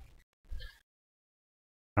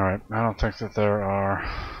 Alright, I don't think that there are...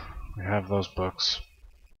 We have those books.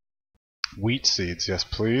 Wheat seeds, yes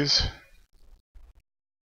please.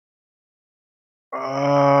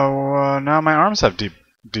 Now my arms have deep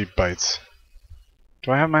bites.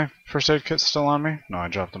 Do I have my first aid kit still on me? No, I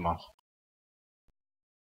dropped them off.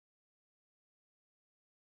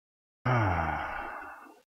 I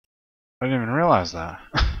didn't even realize that.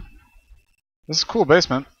 This is a cool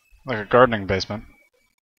basement. Like a gardening basement.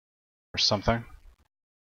 Or something.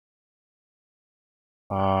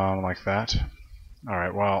 Like that.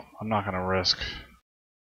 Alright, well, I'm not going to risk...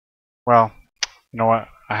 Well, you know what?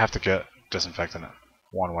 I have to get disinfectant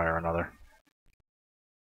one way or another.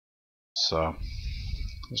 So,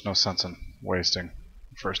 there's no sense in wasting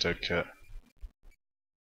a first aid kit.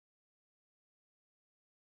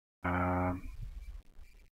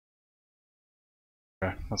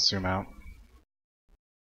 Okay, let's zoom out.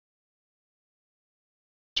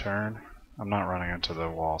 Turn. I'm not running into the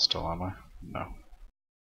wall still, am I? No.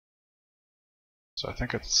 So I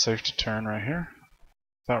think it's safe to turn right here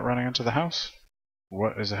without running into the house.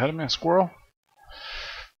 What is ahead of me? A squirrel?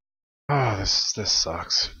 Oh, this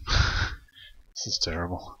sucks. This is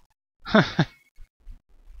terrible.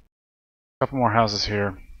 Couple more houses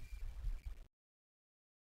here.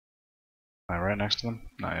 Am I right next to them?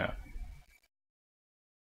 Not yet.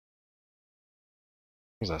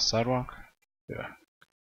 Was that sidewalk? Yeah.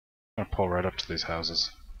 I'm gonna pull right up to these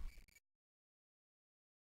houses.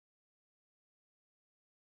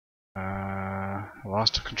 I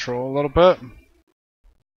lost control a little bit.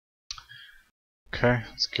 Okay,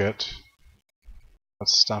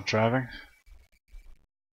 let's stop driving.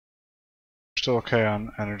 Still okay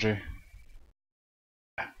on energy.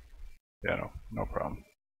 Yeah, no problem.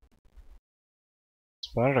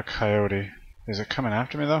 Spotted a coyote. Is it coming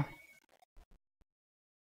after me though?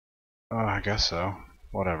 Oh, I guess so.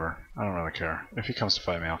 Whatever. I don't really care. If he comes to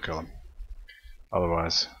fight me, I'll kill him.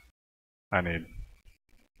 Otherwise, I need...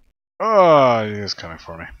 Oh, he is coming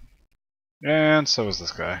for me. And so is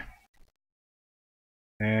this guy.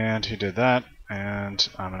 And he did that, and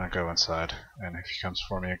I'm gonna go inside. And if he comes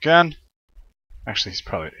for me again... Actually, he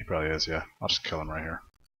probably is, yeah. I'll just kill him right here.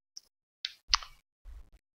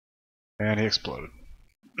 And he exploded.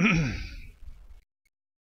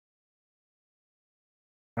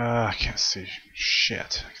 I can't see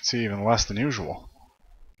shit. I can see even less than usual.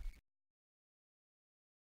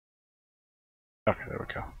 Okay, there we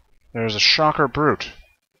go. There's a shocker brute.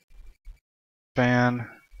 Fantastic.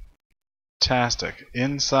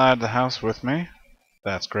 Inside the house with me.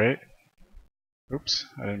 That's great. Oops,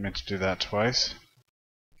 I didn't mean to do that twice.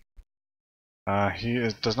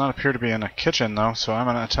 Does not appear to be in a kitchen though, so I'm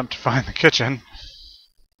going to attempt to find the kitchen.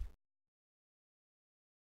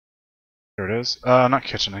 Here it is. Not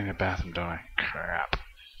kitchen, I need a bathroom, don't I? Crap.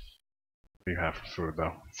 What do you have for food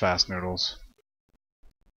though? Fast noodles.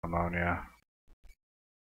 Ammonia.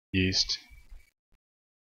 Yeast.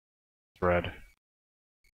 Bread.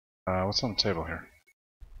 What's on the table here?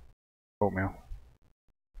 Oatmeal.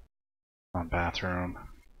 Bathroom.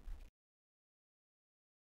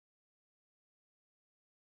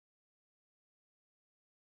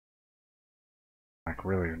 Like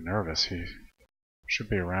really nervous. He should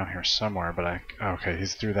be around here somewhere, but okay,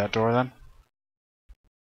 he's through that door then?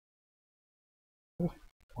 Ooh,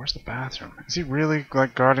 where's the bathroom? Is he really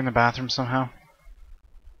like guarding the bathroom somehow?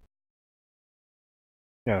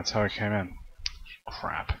 Yeah, that's how he came in.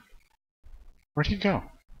 Crap. Where'd he go?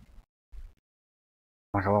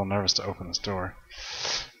 I'm like a little nervous to open this door.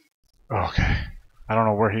 Okay. I don't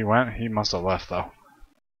know where he went. He must have left though.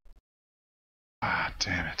 Ah,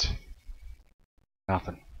 damn it.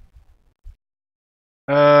 Nothing.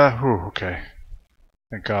 Okay.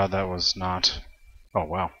 Thank God that was not... Oh,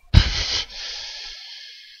 wow.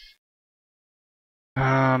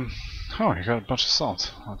 Oh, you got a bunch of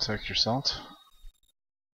salt. I'll take your salt.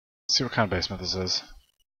 Let's see what kind of basement this is.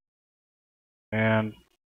 And...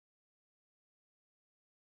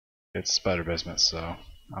 it's spider basement, so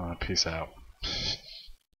I'm gonna peace out.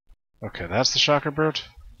 Okay, that's the shocker brute.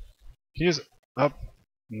 He is up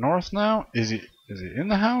north now? Is he in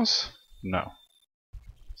the house? No.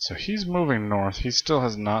 So he's moving north. He still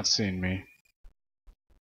has not seen me.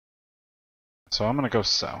 So I'm gonna go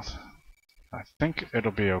south. I think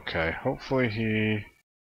it'll be okay. Hopefully he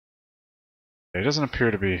doesn't appear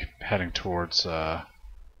to be heading towards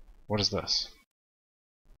what is this?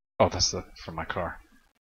 Oh, that's from my car.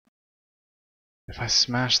 If I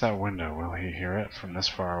smash that window, will he hear it from this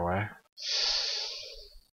far away?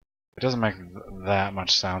 It doesn't make that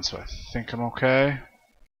much sound, so I think I'm okay.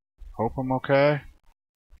 Hope I'm okay.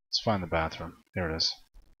 Let's find the bathroom. Here it is.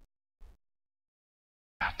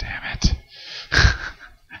 God damn it.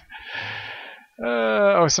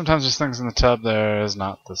 Oh, sometimes there's things in the tub. There is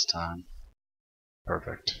not this time.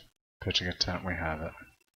 Perfect. Pitching a tent, we have it.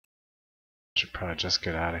 Should probably just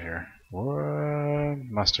get out of here. What?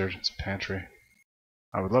 Mustard. It's a pantry.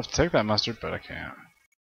 I would love to take that mustard, but I can't.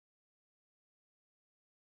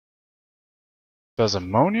 Does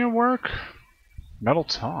ammonia work? Metal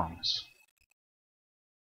tongs.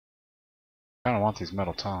 I kinda want these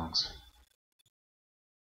metal tongs.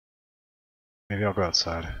 Maybe I'll go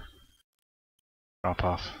outside. Drop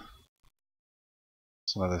off.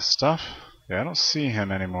 some of this stuff. Yeah, I don't see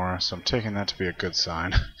him anymore, so I'm taking that to be a good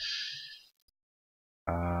sign.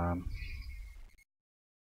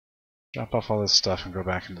 Drop off all this stuff and go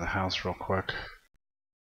back into the house real quick.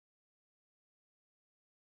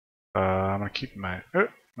 I'm gonna keep my no,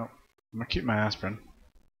 I'm gonna keep my aspirin.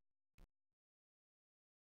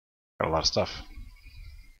 Got a lot of stuff.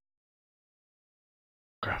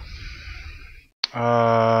 Okay.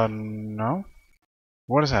 No.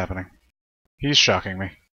 What is happening? He's shocking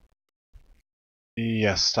me.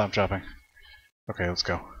 Yes, stop dropping. Okay, let's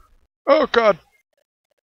go. Oh god!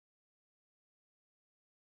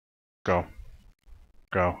 Go.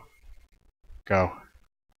 Go. Go.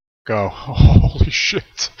 Go. Holy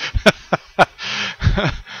shit.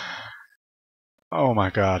 Oh my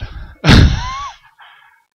god.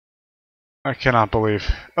 I cannot believe.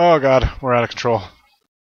 Oh god, we're out of control.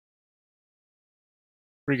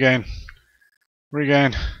 Regain.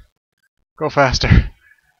 Regain. Go faster.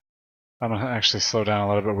 I'm gonna actually slow down a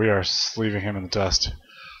little bit. We are leaving him in the dust.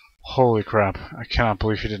 Holy crap. I cannot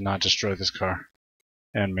believe he did not destroy this car.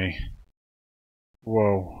 And me.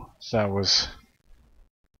 Whoa. That was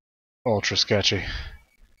ultra sketchy.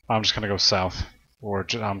 I'm just gonna go south. Or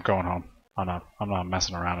I'm going home. I'm not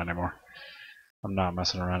messing around anymore. I'm not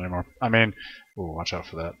messing around anymore. I mean, ooh, watch out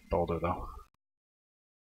for that boulder though.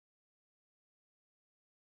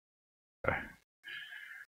 Okay.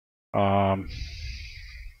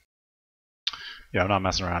 Yeah, I'm not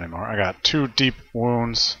messing around anymore. I got 2 deep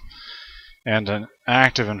wounds and an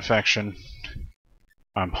active infection.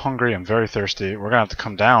 I'm hungry, I'm very thirsty. We're gonna have to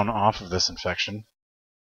come down off of this infection.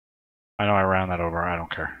 I know I ran that over, I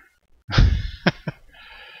don't care.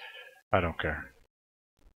 I don't care.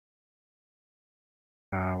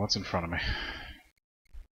 What's in front of me?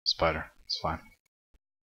 Spider. It's fine.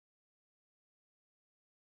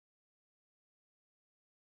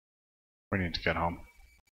 We need to get home.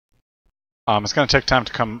 It's going to take time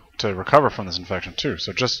to come to recover from this infection too.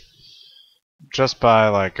 So just by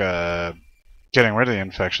like getting rid of the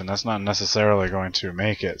infection, that's not necessarily going to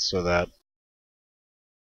make it so that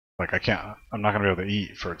like I'm not going to be able to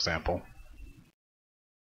eat, for example.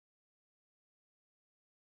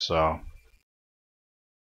 So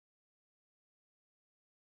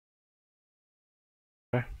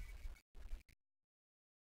okay,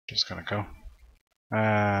 just gonna go.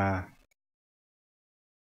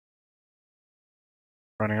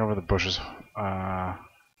 Running over the bushes.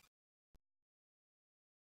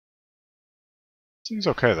 Seems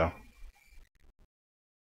okay though.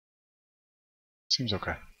 Seems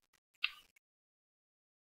okay.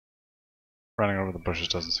 Running over the bushes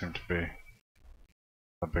doesn't seem to be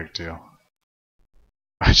a big deal.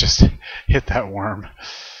 I just hit that worm.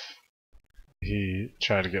 He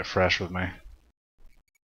tried to get fresh with me.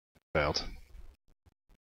 Failed.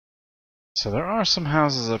 So there are some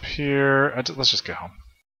houses up here. Let's just get home.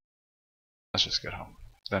 Let's just get home.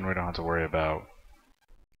 Then we don't have to worry about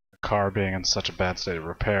the car being in such a bad state of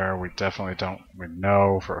repair. We definitely don't. We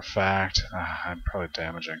know for a fact. I'm probably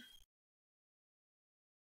damaging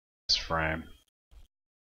this frame.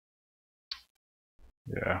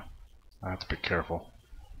 Yeah, I have to be careful.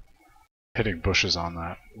 Hitting bushes on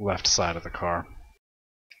that left side of the car.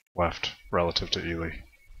 Left relative to Ely.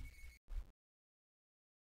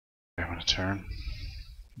 I'm going to turn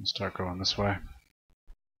and start going this way.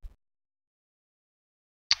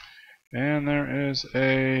 And there is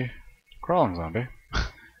a crawling zombie.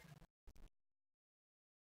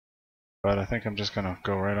 But I think I'm just going to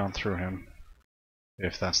go right on through him.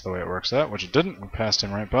 If that's the way it works out, which it didn't. We passed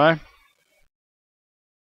him right by.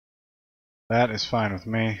 That is fine with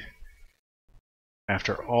me.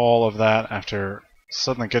 After all of that, after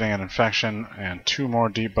suddenly getting an infection and 2 more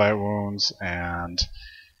deep bite wounds and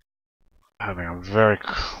having a very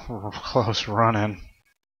close run-in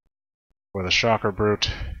with a shocker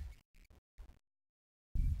brute,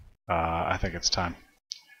 I think it's time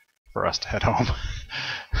for us to head home.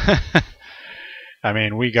 I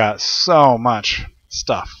mean, we got so much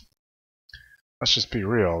stuff. Let's just be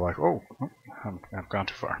real. Like, oh, I've gone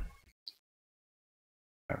too far.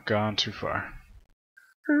 I've gone too far.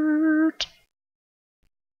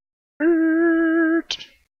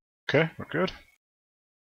 Okay, we're good.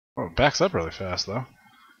 Oh, it backs up really fast though.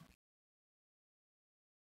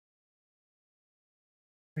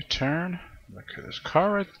 Return. Okay, there's a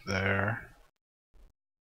car right there.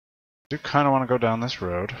 I do kind of want to go down this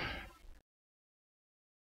road.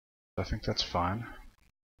 I think that's fine.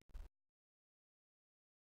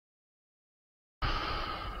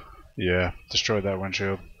 Yeah, destroyed that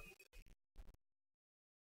windshield.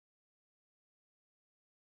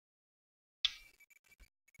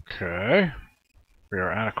 Okay. We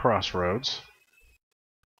are at a crossroads.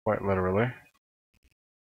 quite literally.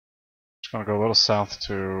 Just gonna go a little south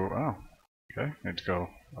to... oh, okay. Need to go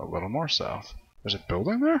a little more south. There's a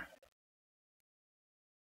building there?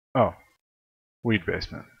 Oh, weed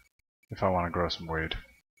basement. If I want to grow some weed.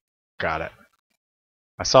 Got it.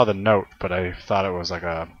 I saw the note, but I thought it was like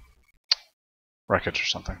a wreckage or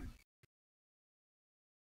something.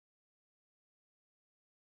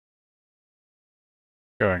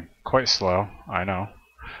 Going quite slow, I know.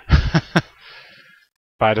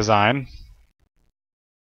 By design.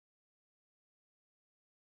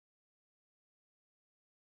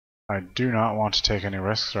 I do not want to take any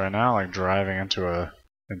risks right now, like driving into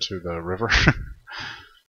the river.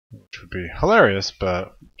 Which would be hilarious,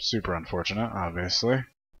 but super unfortunate, obviously.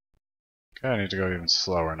 Okay, I need to go even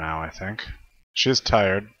slower now, I think. She is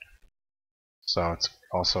tired, so it's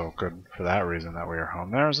also good for that reason that we are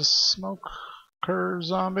home. There's a smoker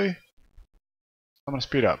zombie. I'm gonna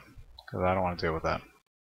speed up, because I don't want to deal with that.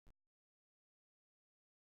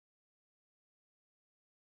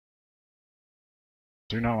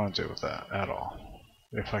 Do not want to deal with that at all,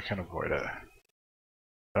 if I can avoid it.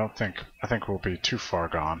 I think we'll be too far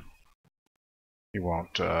gone. He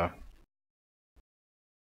won't be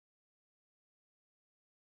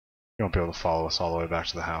able to follow us all the way back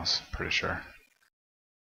to the house, pretty sure.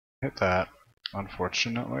 Hit that,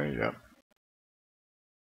 unfortunately, yep.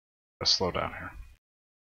 Let's slow down here.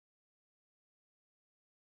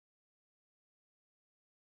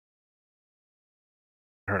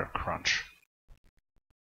 I heard a crunch.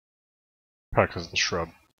 Probably because of the shrub.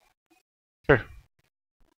 Okay,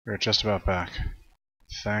 we're just about back.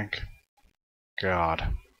 Thank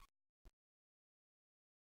God.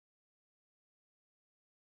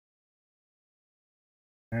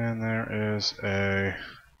 And there is a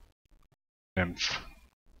nymph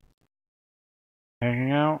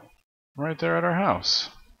hanging out right there at our house.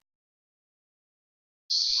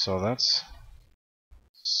 So that's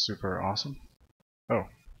super awesome. Oh,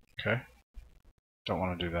 okay. Don't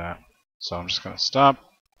want to do that. So I'm just going to stop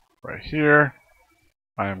right here.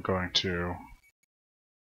 I am going to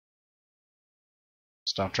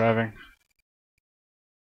stop driving.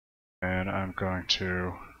 And I'm going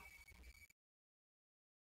to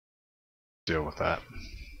deal with that.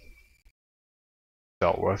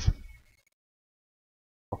 Dealt with.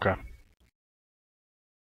 Okay.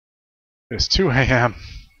 It's 2 a.m.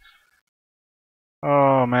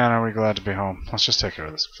 Oh man, are we glad to be home. Let's just take care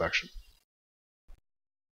of this infection.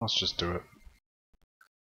 Let's just do it.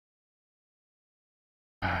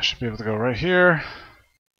 I should be able to go right here.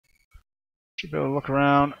 Should be able to look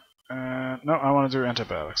around. No, I want to do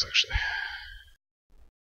antibiotics actually.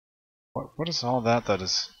 What is all that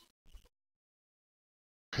is...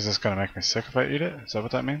 Because it's going to make me sick if I eat it? Is that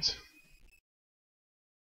what that means?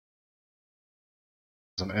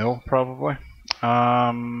 I'm ill, probably.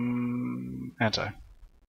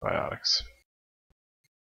 Antibiotics.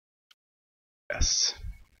 Yes.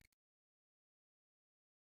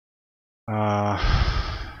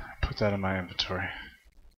 Put that in my inventory.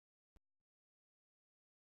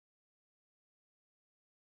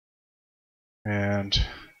 And...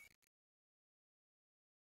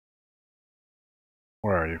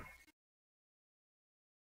 where are you?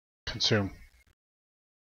 Consume.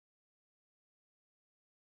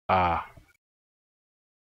 Ah.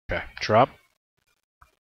 Okay, drop.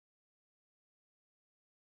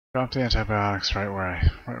 Drop the antibiotics right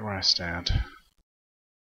where I stand.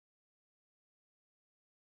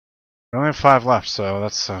 We only have 5 left, so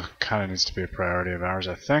that's kind of needs to be a priority of ours,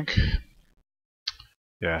 I think.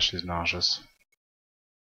 Yeah, she's nauseous.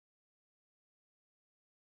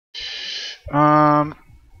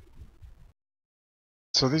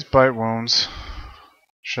 So these bite wounds,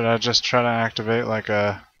 should I just try to activate like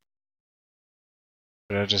a...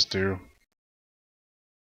 should I just do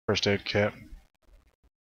first aid kit? If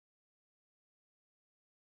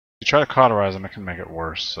you try to cauterize them, it can make it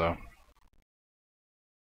worse, so...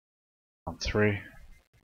 on 3.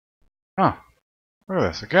 Oh, look at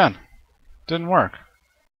this, again. Didn't work.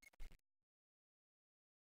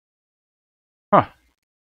 Huh.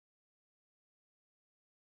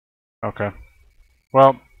 Okay.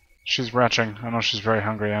 Well, she's retching. I know she's very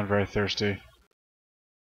hungry and very thirsty.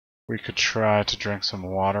 We could try to drink some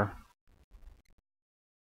water.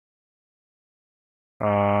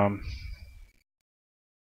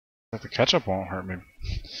 But the ketchup won't hurt me.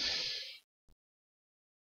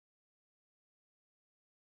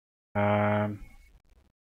 Do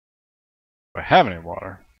I have any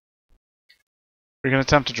water? We can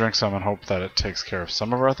attempt to drink some and hope that it takes care of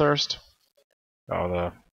some of our thirst. Oh,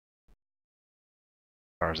 the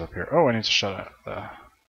car's up here. Oh, I need to shut it. I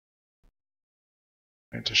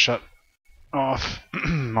need to shut off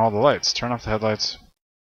all the lights. Turn off the headlights.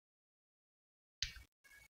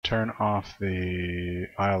 Turn off the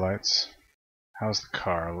aisle lights. How's the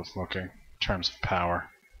car looking in terms of power?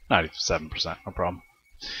 97%, no problem.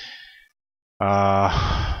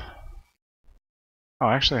 Oh,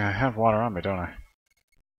 actually, I have water on me, don't I?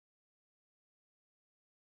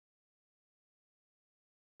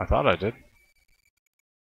 I thought I did.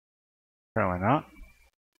 Apparently not.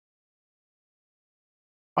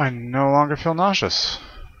 I no longer feel nauseous.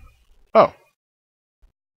 Oh.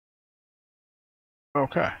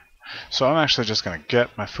 Okay. So I'm actually just going to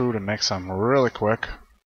get my food and make some really quick.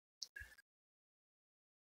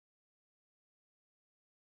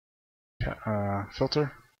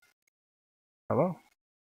 Filter. Hello?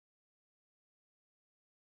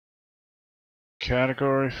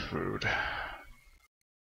 Category food.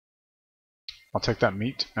 I'll take that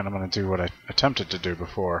meat, and I'm going to do what I attempted to do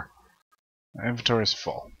before. My inventory is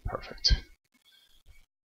full. Perfect.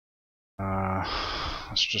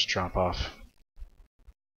 Let's just drop off.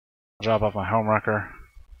 I'll drop off my home wrecker.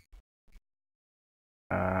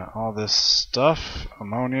 All this stuff.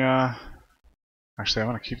 Ammonia. Actually, I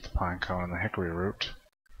want to keep the pine cone and the hickory root.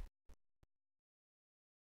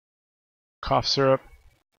 Cough syrup.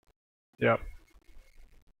 Yep.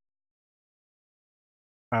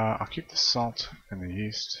 I'll keep the salt and the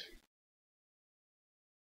yeast.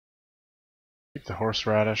 Keep the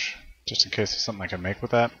horseradish, just in case there's something I can make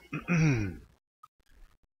with that.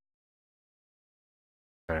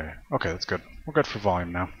 Okay, that's good. We're good for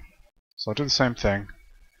volume now. So I'll do the same thing.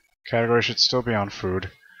 Category should still be on food.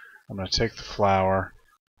 I'm going to take the flour.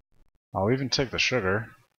 I'll even take the sugar.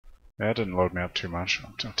 That didn't load me up too much.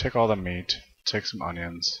 I'm going to take all the meat, take some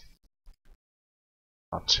onions.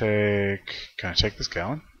 I'll take... Can I take this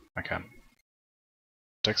gallon? I can.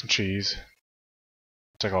 Take some cheese.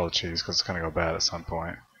 Take all the cheese because it's going to go bad at some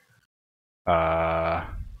point. Oh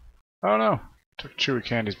no! Took chewy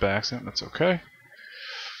candies by accident, that's okay.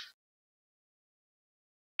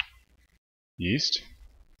 Yeast.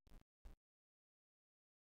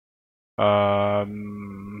 Got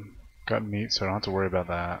meat, so I don't have to worry about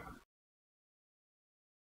that.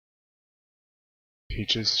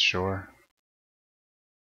 Peaches, sure.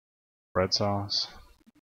 Bread sauce.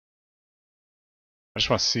 I just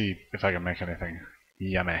want to see if I can make anything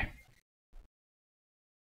yummy. I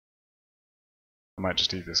might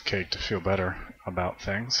just eat this cake to feel better about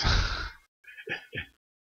things. I'm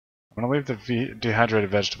going to leave the dehydrated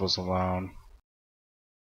vegetables alone.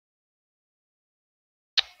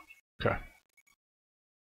 Okay.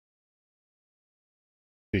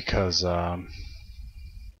 Because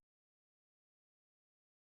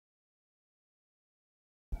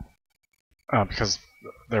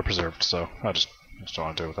they're preserved, so I just don't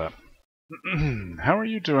want to deal with that. How are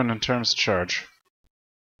you doing in terms of charge?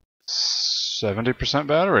 70%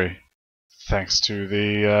 battery. Thanks to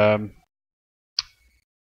the,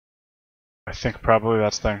 I think probably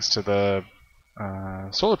that's thanks to the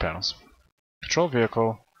solar panels. Control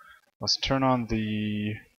vehicle. Let's turn on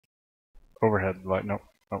the overhead light. Nope.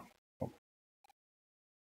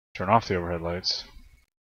 Turn off the overhead lights.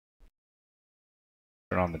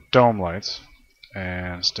 Turn on the dome lights.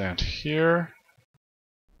 And stand here.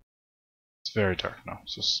 It's very dark now,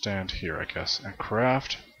 so stand here, I guess, and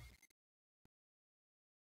craft.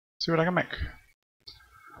 See what I can make.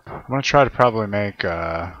 I'm going to try to probably make,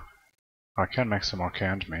 I can make some more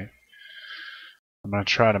canned meat. I'm going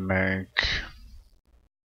to try to make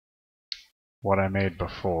what I made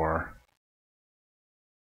before.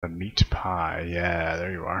 The meat pie, yeah,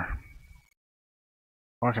 there you are.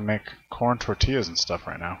 Or I can make corn tortillas and stuff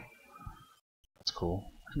right now. That's cool.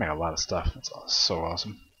 I can make a lot of stuff. That's so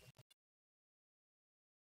awesome.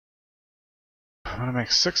 I'm going to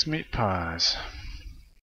make 6 meat pies.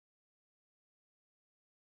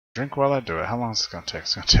 Drink while I do it. How long is this going to take?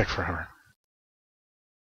 It's going to take forever.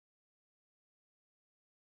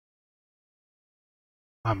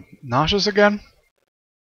 I'm nauseous again?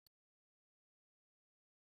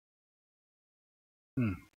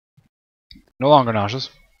 No longer nauseous.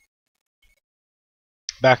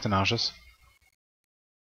 Back to nauseous.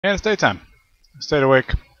 And it's daytime. I stayed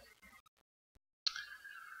awake.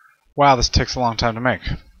 Wow, this takes a long time to make.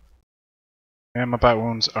 And my bite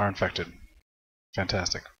wounds are infected.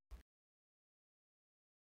 Fantastic.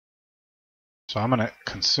 So I'm going to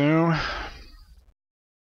consume...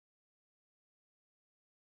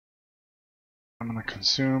 I'm going to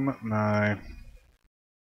consume my...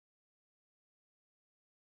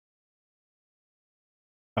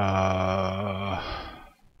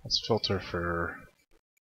 let's filter for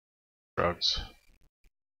drugs.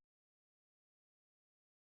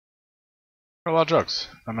 A lot of drugs.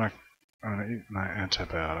 I'm going to I'm gonna eat my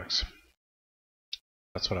antibiotics.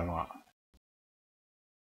 That's what I want.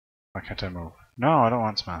 Why can't I move? No, I don't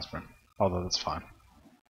want some aspirin. Although that's fine.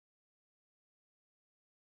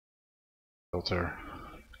 Filter,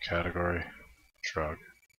 category, drug.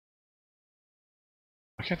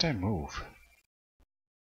 Why can't I move?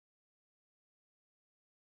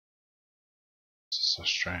 This is so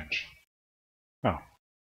strange. Oh,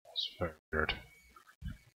 that's very weird.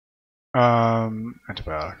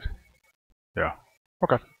 Antibiotic. Yeah.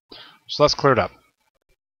 Okay. So that's cleared up.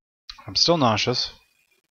 I'm still nauseous.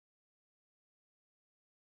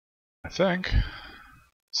 I think. It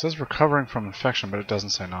says recovering from infection, but it doesn't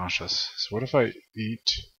say nauseous. So what if I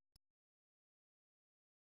eat...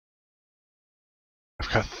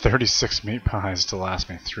 I've got 36 meat pies to last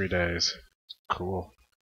me 3 days. Cool.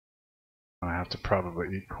 I have to probably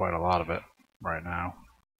eat quite a lot of it right now.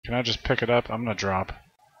 Can I just pick it up? I'm gonna drop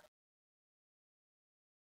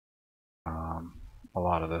a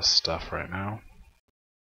lot of this stuff right now.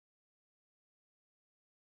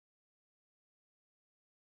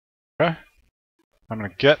 Okay. I'm gonna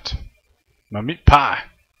get my meat pie.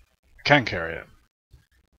 I can carry it.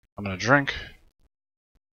 I'm gonna drink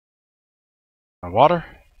my water.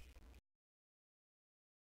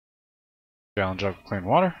 Gallon jug of clean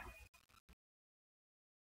water.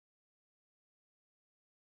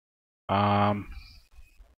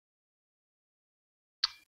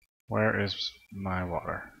 Where is my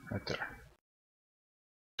water? Right there.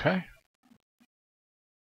 Okay.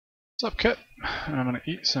 What's up, Kit? I'm gonna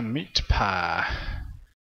eat some meat pie.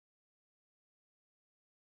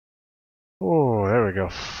 Oh, there we go.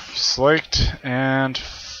 Slaked and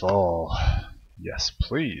full. Yes,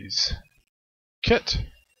 please. Kit,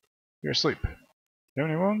 you're asleep. You have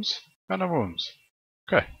any wounds? Got no wounds.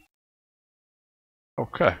 Okay.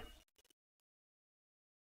 Okay.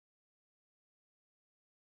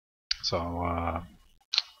 So,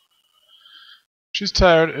 she's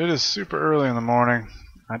tired. It is super early in the morning.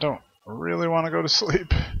 I don't really want to go to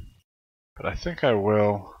sleep, but I think I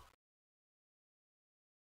will.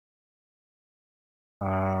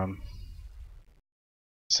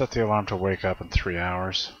 Set the alarm to wake up in 3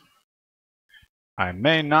 hours. I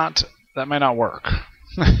may not. That may not work.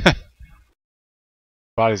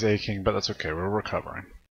 Body's aching, but that's okay. We're recovering.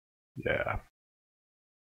 Yeah.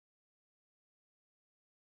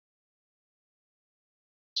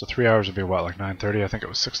 So 3 hours would be what, like 9:30? I think it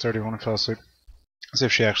was 6:30 when I fell asleep. Let's see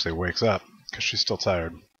if she actually wakes up, because she's still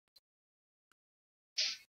tired. And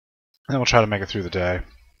then we'll try to make it through the day.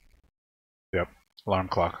 Yep. Alarm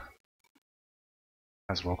clock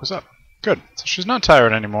has woke us up. Good. So she's not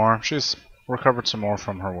tired anymore. She's recovered some more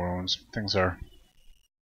from her wounds. Things are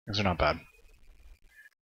not bad.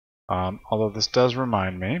 Although this does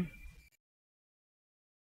remind me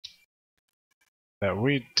that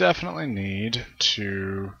we definitely need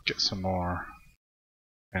to get some more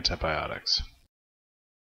antibiotics.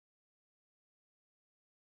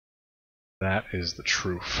 That is the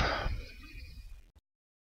truth.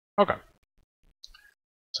 Okay.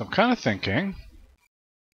 So I'm kind of thinking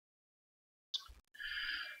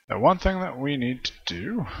that one thing that we need to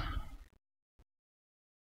do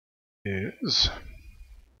is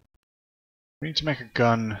we need to make a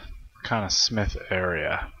gun kind of smith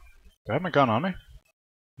area. Do I have my gun on me?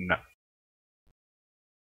 No.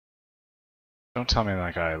 Don't tell me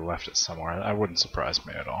like I left it somewhere. That wouldn't surprise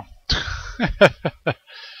me at all.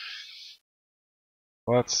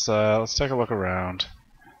 Let's take a look around.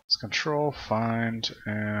 Let's control, find,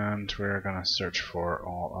 and we're gonna search for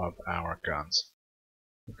all of our guns.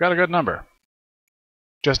 We've got a good number.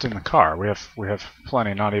 Just in the car. We have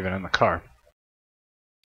plenty not even in the car.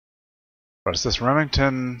 But it's this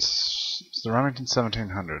Remington. It's the Remington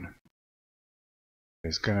 1700.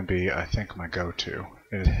 Is gonna be, I think, my go-to.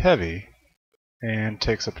 It is heavy and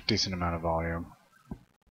takes up a decent amount of volume,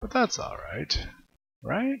 but that's all right,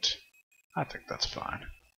 right? I think that's fine.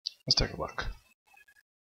 Let's take a look.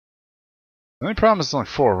 The only problem is it's only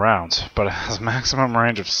 4 rounds, but it has a maximum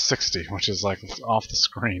range of 60, which is like off the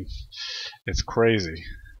screen. It's crazy.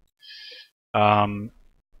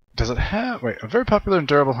 Does it have... Wait, a very popular and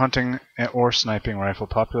durable hunting or sniping rifle,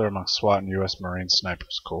 popular among SWAT and U.S. Marine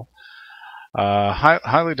snipers. Cool.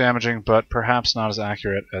 Highly damaging, but perhaps not as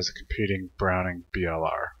accurate as a competing Browning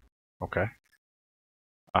BLR. Okay.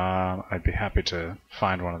 I'd be happy to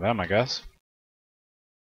find one of them, I guess.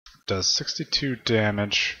 Does 62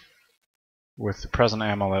 damage with the present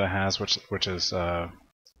ammo that it has, which is 4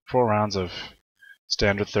 rounds of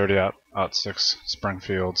standard 30-06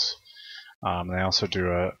 Springfields. They also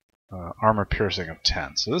do a armor piercing of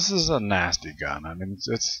 10. So this is a nasty gun. I mean,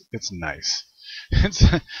 it's nice.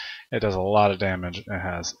 It does a lot of damage. It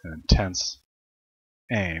has an intense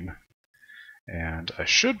aim. And I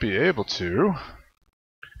should be able to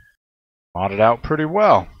mod it out pretty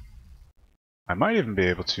well. I might even be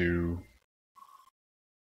able to...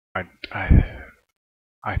 I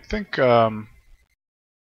think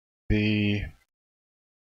the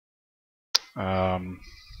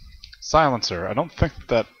silencer, I don't think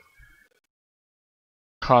that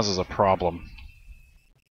causes a problem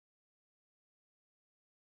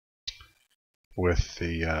with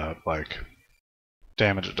the like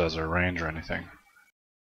damage it does or range or anything.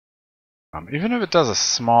 Even if it does a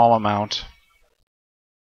small amount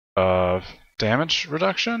of damage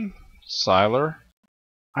reduction, Siler,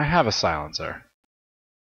 I have a silencer.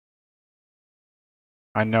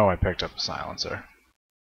 I know I picked up a silencer.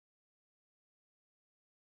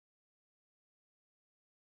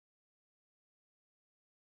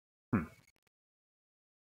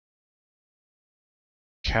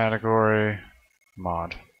 Category,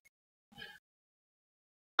 mod.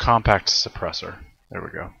 Compact suppressor. There we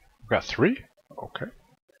go. We've got 3? Okay.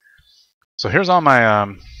 So here's all my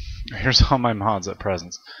mods at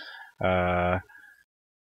present. I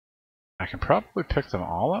can probably pick them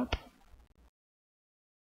all up.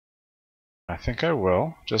 I think I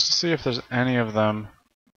will, just to see if there's any of them.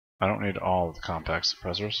 I don't need all of the compact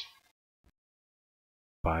suppressors.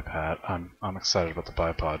 Bipod. I'm excited about the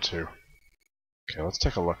bipod too. Okay, let's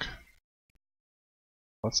take a look.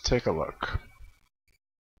 Let's take a look.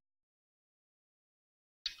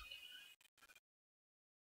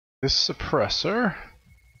 This suppressor,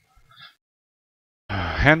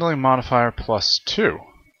 handling modifier +2.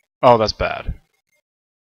 Oh, that's bad.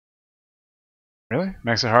 Really?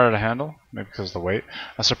 Makes it harder to handle? Maybe because of the weight?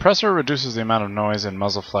 A suppressor reduces the amount of noise and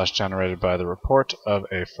muzzle flash generated by the report of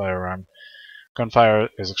a firearm. Gunfire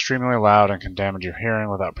is extremely loud and can damage your hearing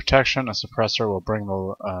without protection. A suppressor will bring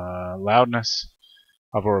the loudness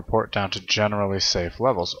of a report down to generally safe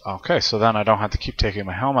levels. Okay, so then I don't have to keep taking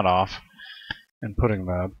my helmet off and putting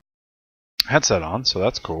the headset on, so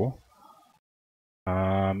that's cool.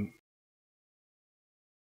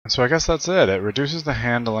 So I guess that's it. It reduces the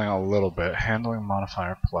handling a little bit. Handling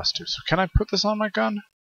modifier +2. So can I put this on my gun?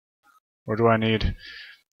 Or do I need...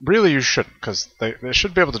 Really you shouldn't, because they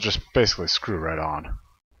should be able to just basically screw right on.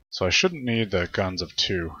 So I shouldn't need the guns of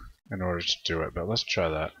 2 in order to do it, but let's try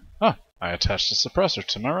that. Ah, I attached a suppressor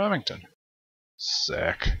to my Remington.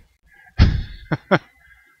 Sick.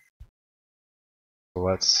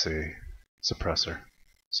 Let's see. Suppressor.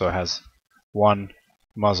 So it has one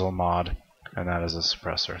muzzle mod, and that is a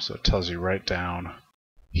suppressor. So it tells you right down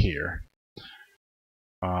here.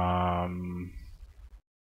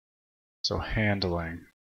 So handling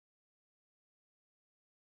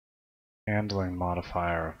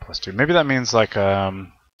modifier +2. Maybe that means like the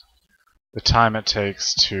time it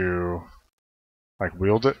takes to like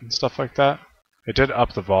wield it and stuff like that. It did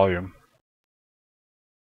up the volume.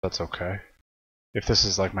 That's okay. If this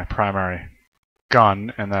is like my primary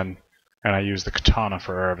gun and I use the katana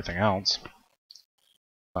for everything else,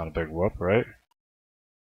 not a big whoop, right?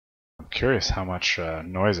 I'm curious how much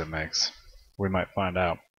noise it makes. We might find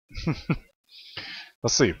out.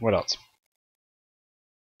 Let's see, what else?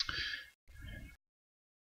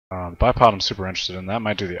 Bipod I'm super interested in. That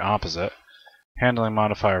might do the opposite. Handling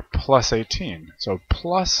modifier +18. So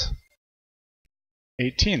 +18.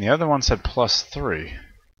 The other one said +3.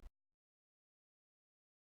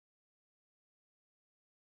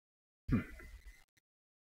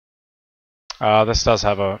 This does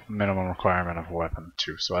have a minimum requirement of weapon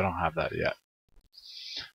too, so I don't have that yet.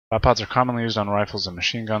 Bipods are commonly used on rifles and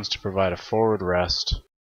machine guns to provide a forward rest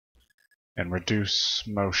and reduce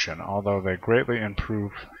motion, although they greatly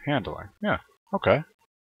improve handling. Yeah, okay.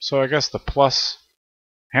 So I guess the plus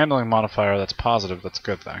handling modifier, that's positive, that's a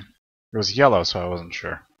good thing. It was yellow, so I wasn't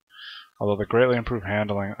sure. Although they greatly improve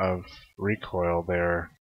handling of recoil,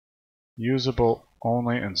 they're usable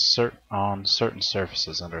only on certain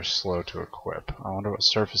surfaces and are slow to equip. I wonder what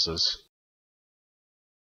surfaces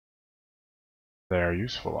they are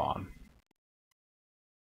useful on.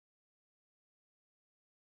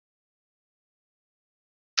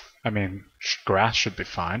 I mean, grass should be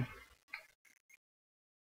fine.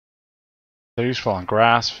 They're useful on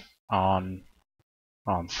grass, on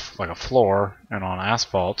like a floor, and on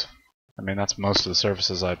asphalt. I mean, that's most of the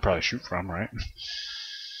surfaces I'd probably shoot from, right?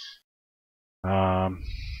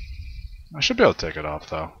 I should be able to take it off,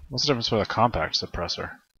 though. What's the difference with a compact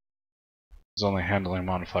suppressor? It's only handling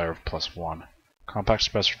modifier of +1. Compact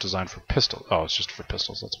suppressor designed for pistols. Oh, it's just for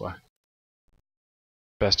pistols, that's why.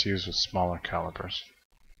 Best used with smaller calibers.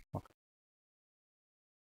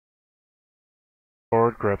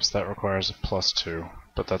 Forward grips, that requires a +2,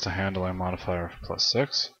 but that's a handling modifier of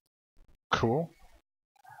 +6. Cool.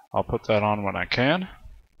 I'll put that on when I can.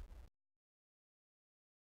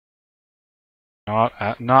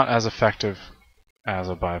 Not as effective as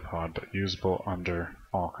a bipod, but usable under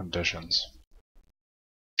all conditions.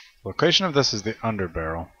 Location of this is the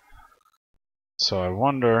underbarrel. So I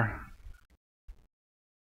wonder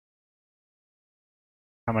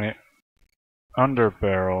how many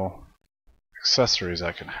underbarrel accessories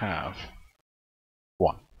I can have.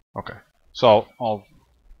 1. Okay. So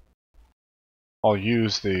I'll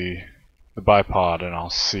use the bipod and I'll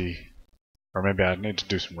see, or maybe I need to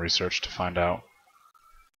do some research to find out.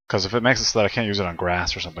 Because if it makes it so that I can't use it on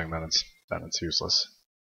grass or something, then it's useless.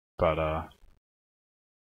 But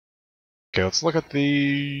okay, let's look at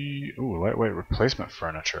the lightweight replacement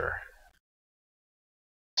furniture.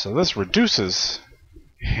 So this reduces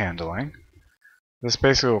handling. This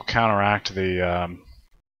basically will counteract the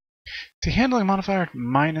handling modifier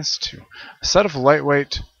 -2. A set of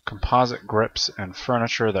lightweight composite grips and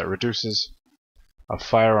furniture that reduces a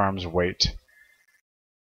firearm's weight,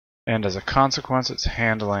 and as a consequence its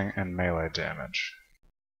handling and melee damage.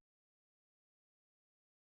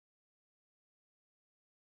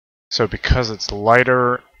 So because it's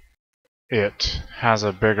lighter, it has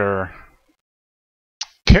a bigger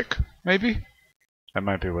kick, maybe? That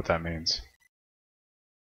might be what that means.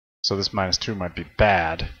 So this -2 might be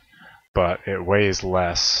bad, but it weighs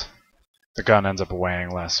less. The gun ends up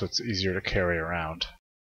weighing less, so it's easier to carry around.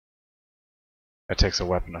 It takes a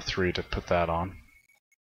weapon of 3 to put that on.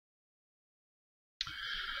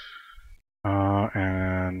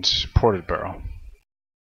 And ported barrel.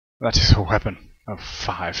 That takes a weapon of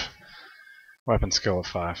 5. Weapon skill of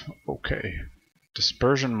 5. Okay.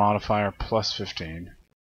 Dispersion modifier +15.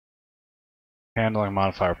 Handling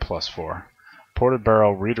modifier +4. Ported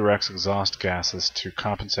barrel redirects exhaust gases to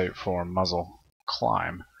compensate for muzzle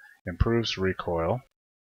climb. Improves recoil,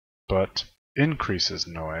 but increases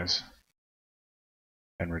noise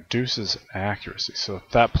and reduces accuracy. So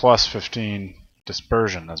that +15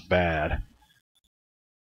 dispersion is bad.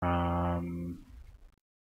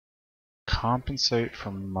 Compensate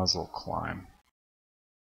for muzzle climb.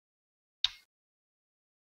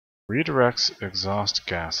 Redirects exhaust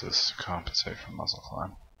gases to compensate for muzzle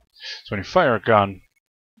climb. So when you fire a gun,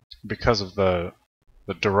 because of the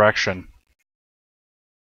direction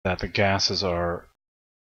that the gases are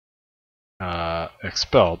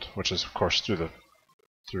expelled, which is of course through the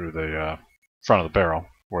front of the barrel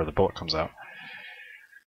where the bullet comes out,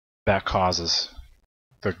 that causes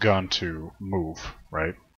the gun to move,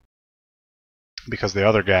 right? Because the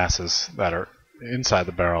other gases that are inside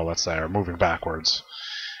the barrel, let's say, are moving backwards,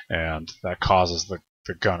 and that causes the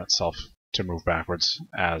gun itself to move backwards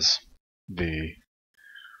as the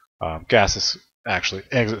gases actually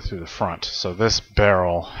exit through the front. So this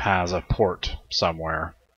barrel has a port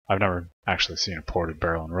somewhere. I've never actually seen a ported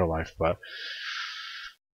barrel in real life, but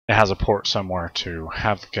it has a port somewhere to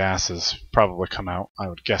have the gases probably come out, I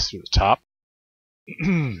would guess, through the top.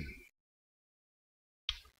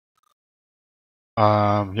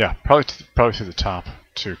 Yeah, probably through the top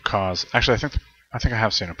to cause. Actually, I think I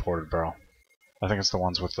have seen a ported barrel. I think it's the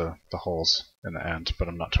ones with the holes in the end, but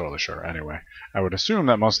I'm not totally sure. Anyway, I would assume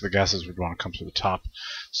that most of the gases would want to come through the top,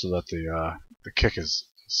 so that the kick is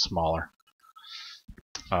smaller.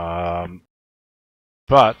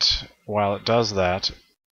 But while it does that,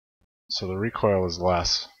 so the recoil is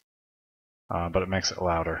less, but it makes it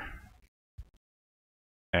louder,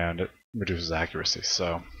 and it reduces accuracy.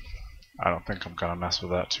 So I don't think I'm gonna mess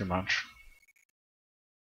with that too much.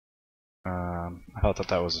 I thought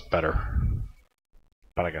that was better,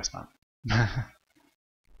 but I guess not.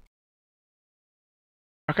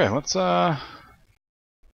 Okay,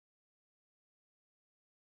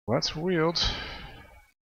 let's wield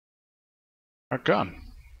our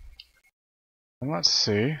gun, and let's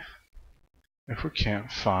see if we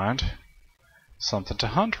can't find something to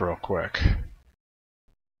hunt real quick.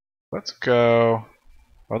 Let's go.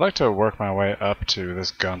 I'd like to work my way up to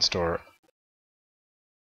this gun store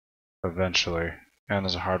eventually, and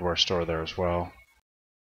there's a hardware store there as well,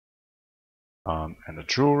 and a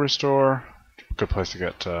jewelry store. Good place to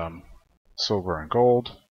get silver and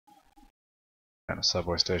gold, and a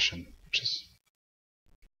subway station, which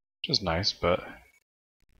is nice. But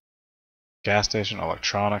gas station,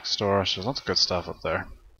 electronics store, so there's lots of good stuff up there.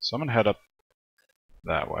 So I'm gonna head up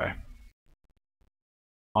that way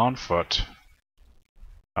on foot.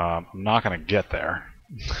 I'm not gonna get there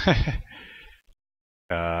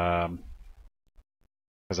because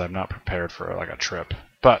I'm not prepared for like a trip.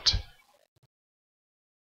 But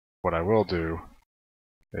what I will do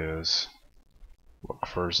is look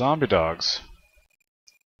for zombie dogs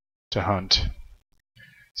to hunt.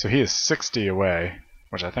 So he is 60 away,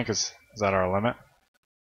 which I think is that our limit?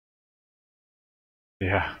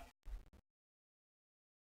 Yeah.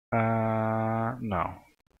 No.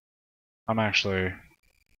 I'm actually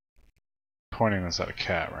pointing this at a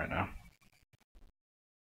cat right now.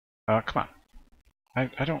 Come on.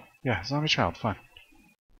 I don't... Yeah, zombie child, fine.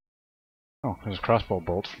 Oh, there's a crossbow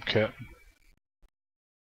bolt from Kit.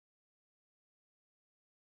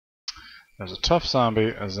 There's a tough zombie,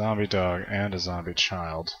 a zombie dog, and a zombie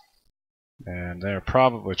child. And they're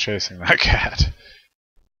probably chasing that cat.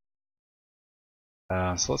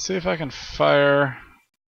 So let's see if I can fire.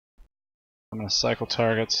 I'm going to cycle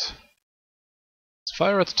targets. Let's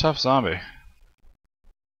fire at the tough zombie.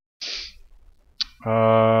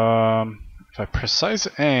 If I precise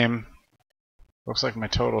aim, looks like my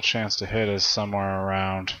total chance to hit is somewhere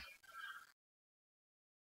around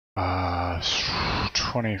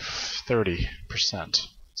 20-30%.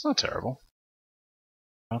 It's not terrible.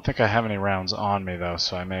 I don't think I have any rounds on me though,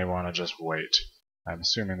 so I may want to just wait. I'm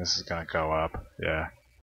assuming this is going to go up. Yeah.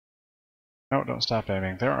 No, don't stop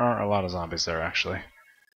aiming. There are a lot of zombies there, actually.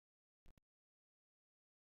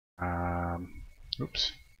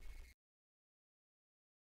 Oops.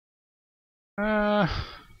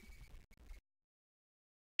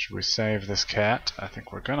 Should we save this cat? I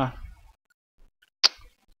think we're gonna.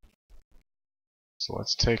 So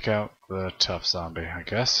let's take out the tough zombie, I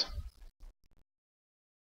guess.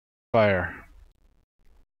 Fire.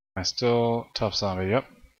 Am I still tough zombie? Yep.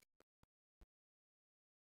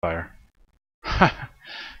 Fire.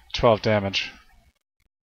 12 damage.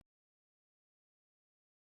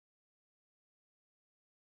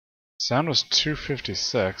 Sound was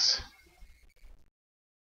 256.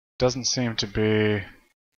 Doesn't seem to be...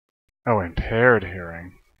 Oh, impaired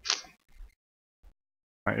hearing.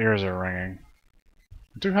 My ears are ringing.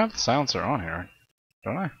 I do have the silencer on here,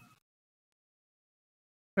 don't I?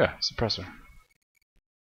 Yeah, suppressor.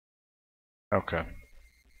 Okay.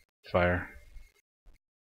 Fire.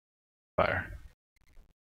 Fire.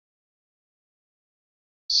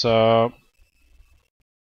 So...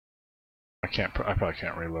 I probably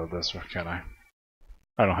can't reload this, or can I?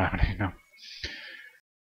 I don't have any, no.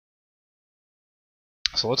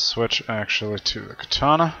 So let's switch actually to the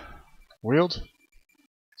katana. Wield.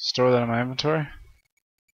 Store that in my inventory.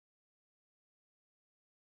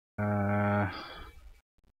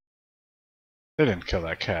 They didn't kill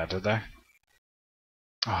that cat, did they?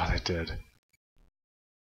 Oh, they did.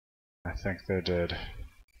 I think they did.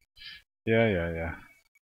 Yeah. A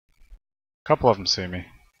couple of them see me.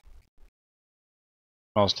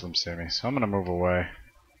 Most of them see me, so I'm gonna move away.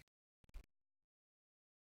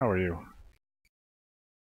 How are you?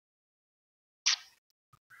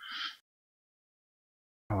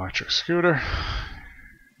 Electric scooter.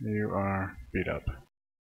 You are beat up.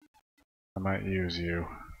 I might use you.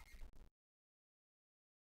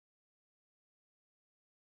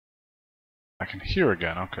 I can hear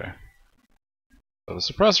again, okay. So the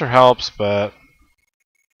suppressor helps, but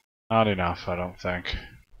not enough, I don't think.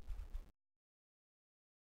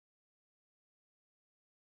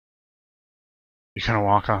 You gonna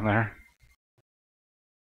walk on there?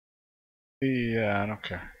 Yeah, I don't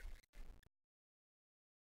care.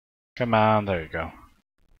 Come on, there you go.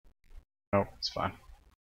 Nope, it's fine.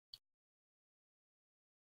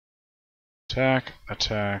 Attack,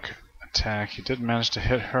 attack, attack. He did manage to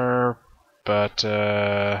hit her, but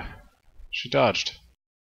she dodged.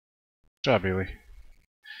 Good job, Ely.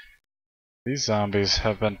 These zombies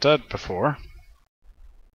have been dead before.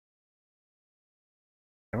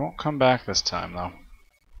 They won't come back this time, though.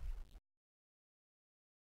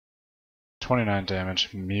 29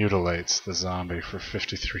 damage. Mutilates the zombie for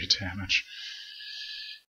 53 damage.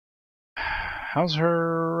 How's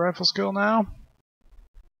her rifle skill now?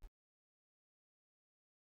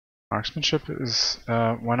 Marksmanship is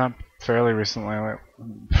went up fairly recently.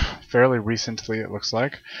 It looks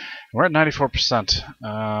like. We're at 94%.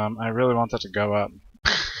 I really want that to go up.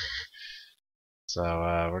 So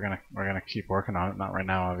we're gonna keep working on it. Not right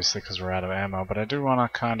now, obviously, because we're out of ammo. But I do want to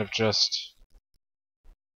kind of just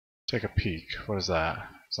take a peek. What is that?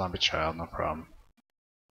 Zombie child, no problem.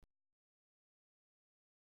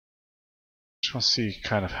 Just want to see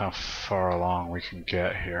kind of how far along we can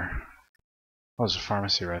get here. Oh, there's a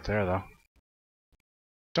pharmacy right there, though.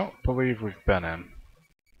 Don't believe we've been in.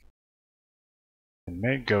 It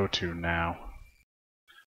may go to now.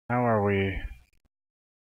 How are we?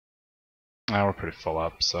 Now we're pretty full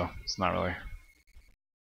up, so it's not really.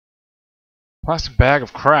 Plastic bag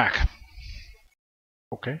of crack.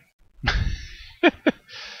 Okay.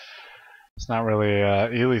 It's not really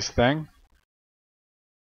Ely's thing.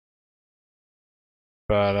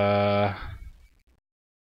 but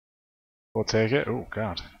we'll take it. Oh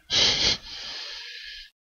god.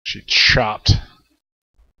 She chopped.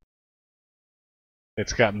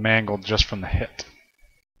 It's got mangled just from the hit.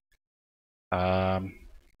 I'm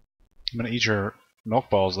gonna eat your milk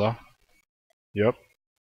balls though. Yep.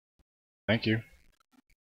 Thank you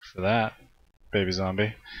for that, baby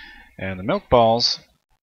zombie. And the milk balls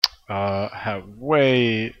have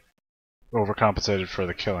way overcompensated for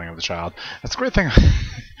the killing of the child. That's a great thing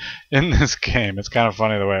in this game. It's kind of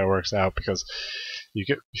funny the way it works out because you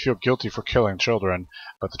feel guilty for killing children,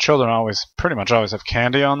 but the children pretty much always have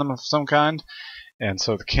candy on them of some kind, and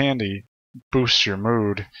so the candy boosts your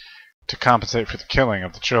mood to compensate for the killing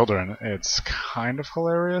of the children. It's kind of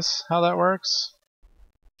hilarious how that works,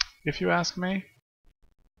 if you ask me.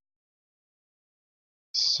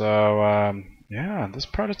 So, yeah, this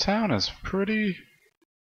part of town is pretty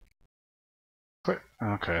clear.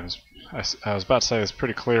 Okay, I was about to say it's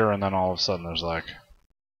pretty clear, and then all of a sudden there's like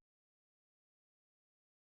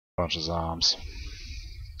a bunch of zombies.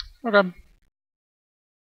 Okay.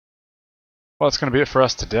 Well, that's going to be it for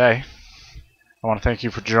us today. I want to thank you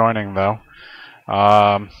for joining, though.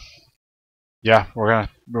 Yeah, we're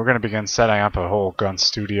gonna begin setting up a whole gun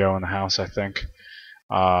studio in the house. I think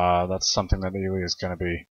that's something that Ely is going to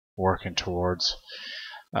be working towards.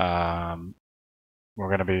 We're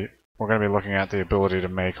gonna be looking at the ability to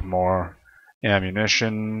make more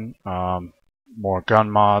ammunition, more gun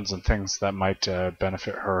mods, and things that might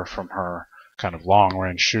benefit her from her kind of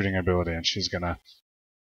long-range shooting ability. And she's gonna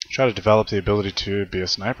try to develop the ability to be a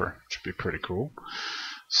sniper, which would be pretty cool.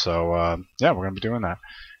 So yeah, we're gonna be doing that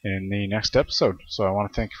in the next episode. So I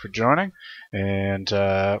want to thank you for joining, and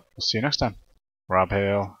we'll see you next time. Rob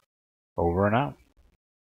Hale, over and out.